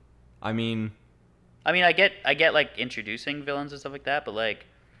like introducing villains and stuff like that, but like,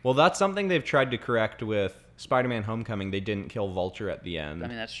 well, that's something they've tried to correct with Spider-Man: Homecoming. They didn't kill Vulture at the end. I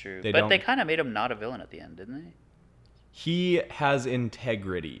mean, that's true, but they kind of made him not a villain at the end, didn't they? He has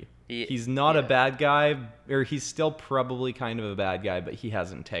integrity. He's not a bad guy, or he's still probably kind of a bad guy, but he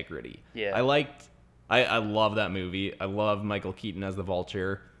has integrity. Yeah. I love that movie. I love Michael Keaton as the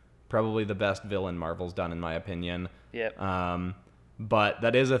Vulture. Probably the best villain Marvel's done, in my opinion. Yep. But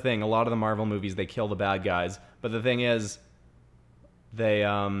that is a thing. A lot of the Marvel movies, they kill the bad guys. But the thing is,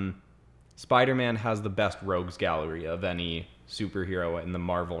 Spider-Man has the best rogues gallery of any superhero in the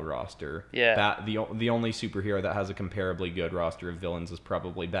Marvel roster. Yeah. The only superhero that has a comparably good roster of villains is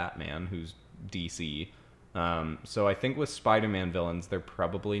probably Batman, who's DC. So I think with Spider-Man villains, they're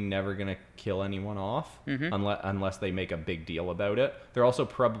probably never going to kill anyone off unless they make a big deal about it. They're also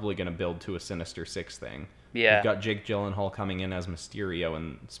probably going to build to a Sinister Six thing. Yeah. You've got Jake Gyllenhaal coming in as Mysterio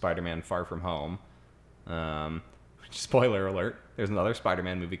in Spider-Man Far From Home. Spoiler alert, there's another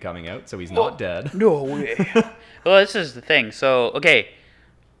Spider-Man movie coming out, so he's not dead. No way. Well, this is the thing. So, okay.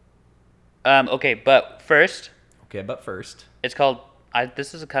 But first. It's called,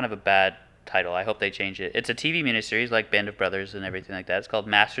 this is kind of a bad title. I hope they change it. It's a TV miniseries like Band of Brothers and everything like that. It's called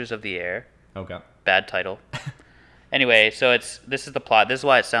Masters of the Air. Okay. Bad title. Anyway, so this is the plot. This is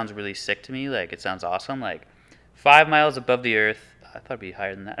why it sounds really sick to me. Like, it sounds awesome. Like, 5 miles above the Earth. I thought it'd be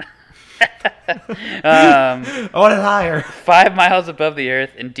higher than that. I want it higher. 5 miles above the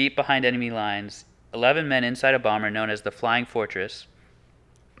Earth and deep behind enemy lines, 11 men inside a bomber known as the Flying Fortress,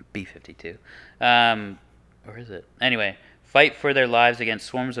 B-52. Or is it? Anyway, fight for their lives against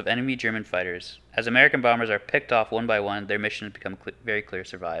swarms of enemy German fighters. As American bombers are picked off one by one, their mission has become very clear: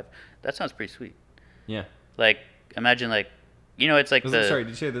 survive. That sounds pretty sweet. Yeah. Like, imagine like, you know, it's like sorry, did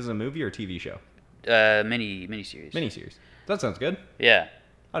you say this is a movie or a TV show? Miniseries. Miniseries. That sounds good. Yeah.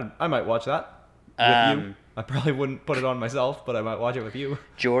 I might watch that with you. I probably wouldn't put it on myself, but I might watch it with you.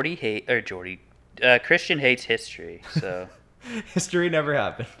 Christian hates history, so. History never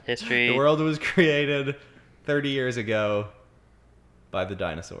happened. The world was created 30 years ago by the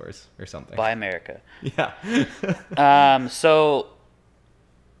dinosaurs or something. By America. Yeah. So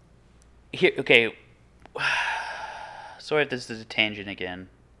here, okay. Sorry if this is a tangent again.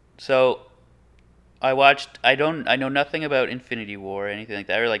 So I know nothing about Infinity War or anything like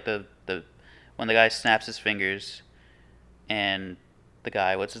that, or like the when the guy snaps his fingers and the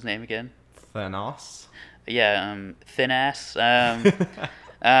guy, what's his name again? Thanos. Yeah, thin ass.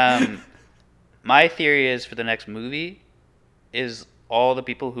 my theory is for the next movie is all the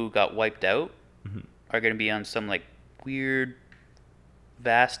people who got wiped out are going to be on some like weird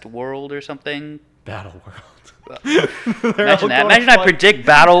vast world or something. Battle World. Imagine that. Imagine I predict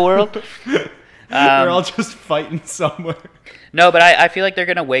Battle World. They're all just fighting somewhere. No, but I feel like they're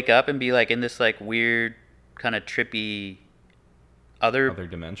going to wake up and be like in this like weird kind of trippy other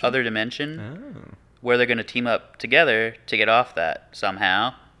dimension where they're going to team up together to get off that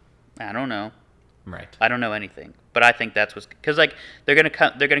somehow. I don't know. Right. I don't know anything, but I think that's what's because like they're gonna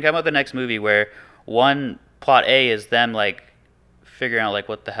come up with the next movie where one plot A is them like figuring out like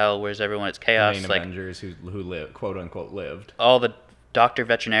what the hell, where's everyone? It's chaos. The main like Avengers who live, quote unquote lived. All the doctor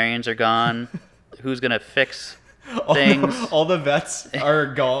veterinarians are gone. Who's gonna fix things? All the vets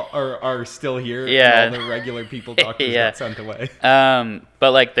are gone are still here. Yeah. And all the regular people doctors got sent away.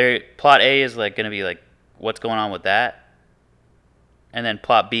 But like their plot A is like gonna be like what's going on with that. And then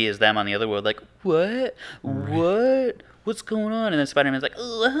plot B is them on the other world, like, what? What? What's going on? And then Spider-Man's like,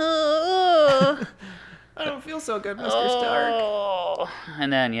 I don't feel so good, Mr. Stark.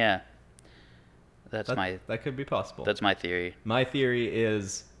 And then, yeah. That could be possible. That's my theory. My theory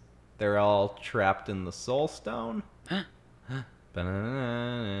is they're all trapped in the Soul Stone. It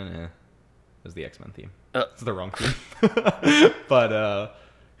was the X-Men theme. It's the wrong theme. But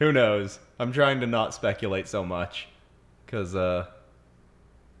who knows? I'm trying to not speculate so much because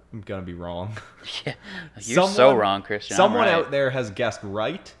I'm going to be wrong. Yeah, you're so wrong, Christian. Someone out there has guessed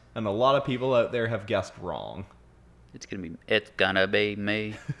right, and a lot of people out there have guessed wrong. It's gonna be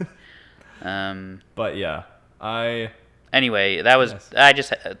me. But yeah, Anyway, that was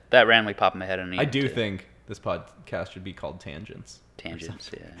that randomly popped in my head. I do think this podcast should be called Tangents.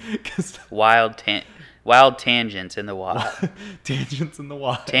 Tangents, yeah. Wild tangents in the wild. Tangents in the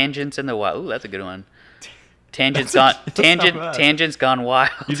wild. Tangents in the wild. Ooh, that's a good one. Tangents gone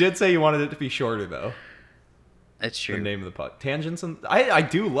wild. You did say you wanted it to be shorter, though. It's true. The name of the pod. Tangents in... I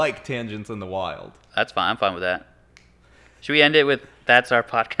do like Tangents in the Wild. That's fine. I'm fine with that. Should we end it with that's our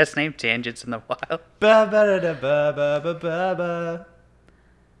podcast name, Tangents in the Wild? Ba ba da ba ba ba ba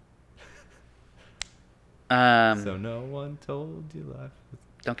ba. So no one told you life was...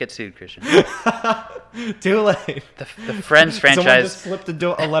 Don't get sued, Christian. Too late. The Friends franchise... Someone just slipped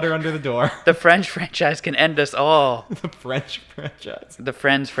a letter under the door. The Friends franchise can end us all. The French franchise. The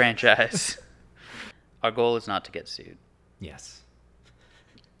Friends franchise. Our goal is not to get sued. Yes.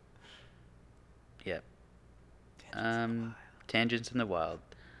 Yep. Tangents in the Wild.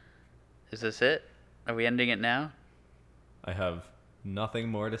 Is this it? Are we ending it now? I have nothing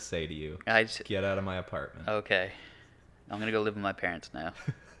more to say to you. Get out of my apartment. Okay. I'm going to go live with my parents now.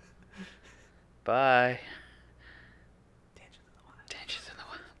 Bye. Tangents in the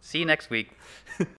Wild. See you next week.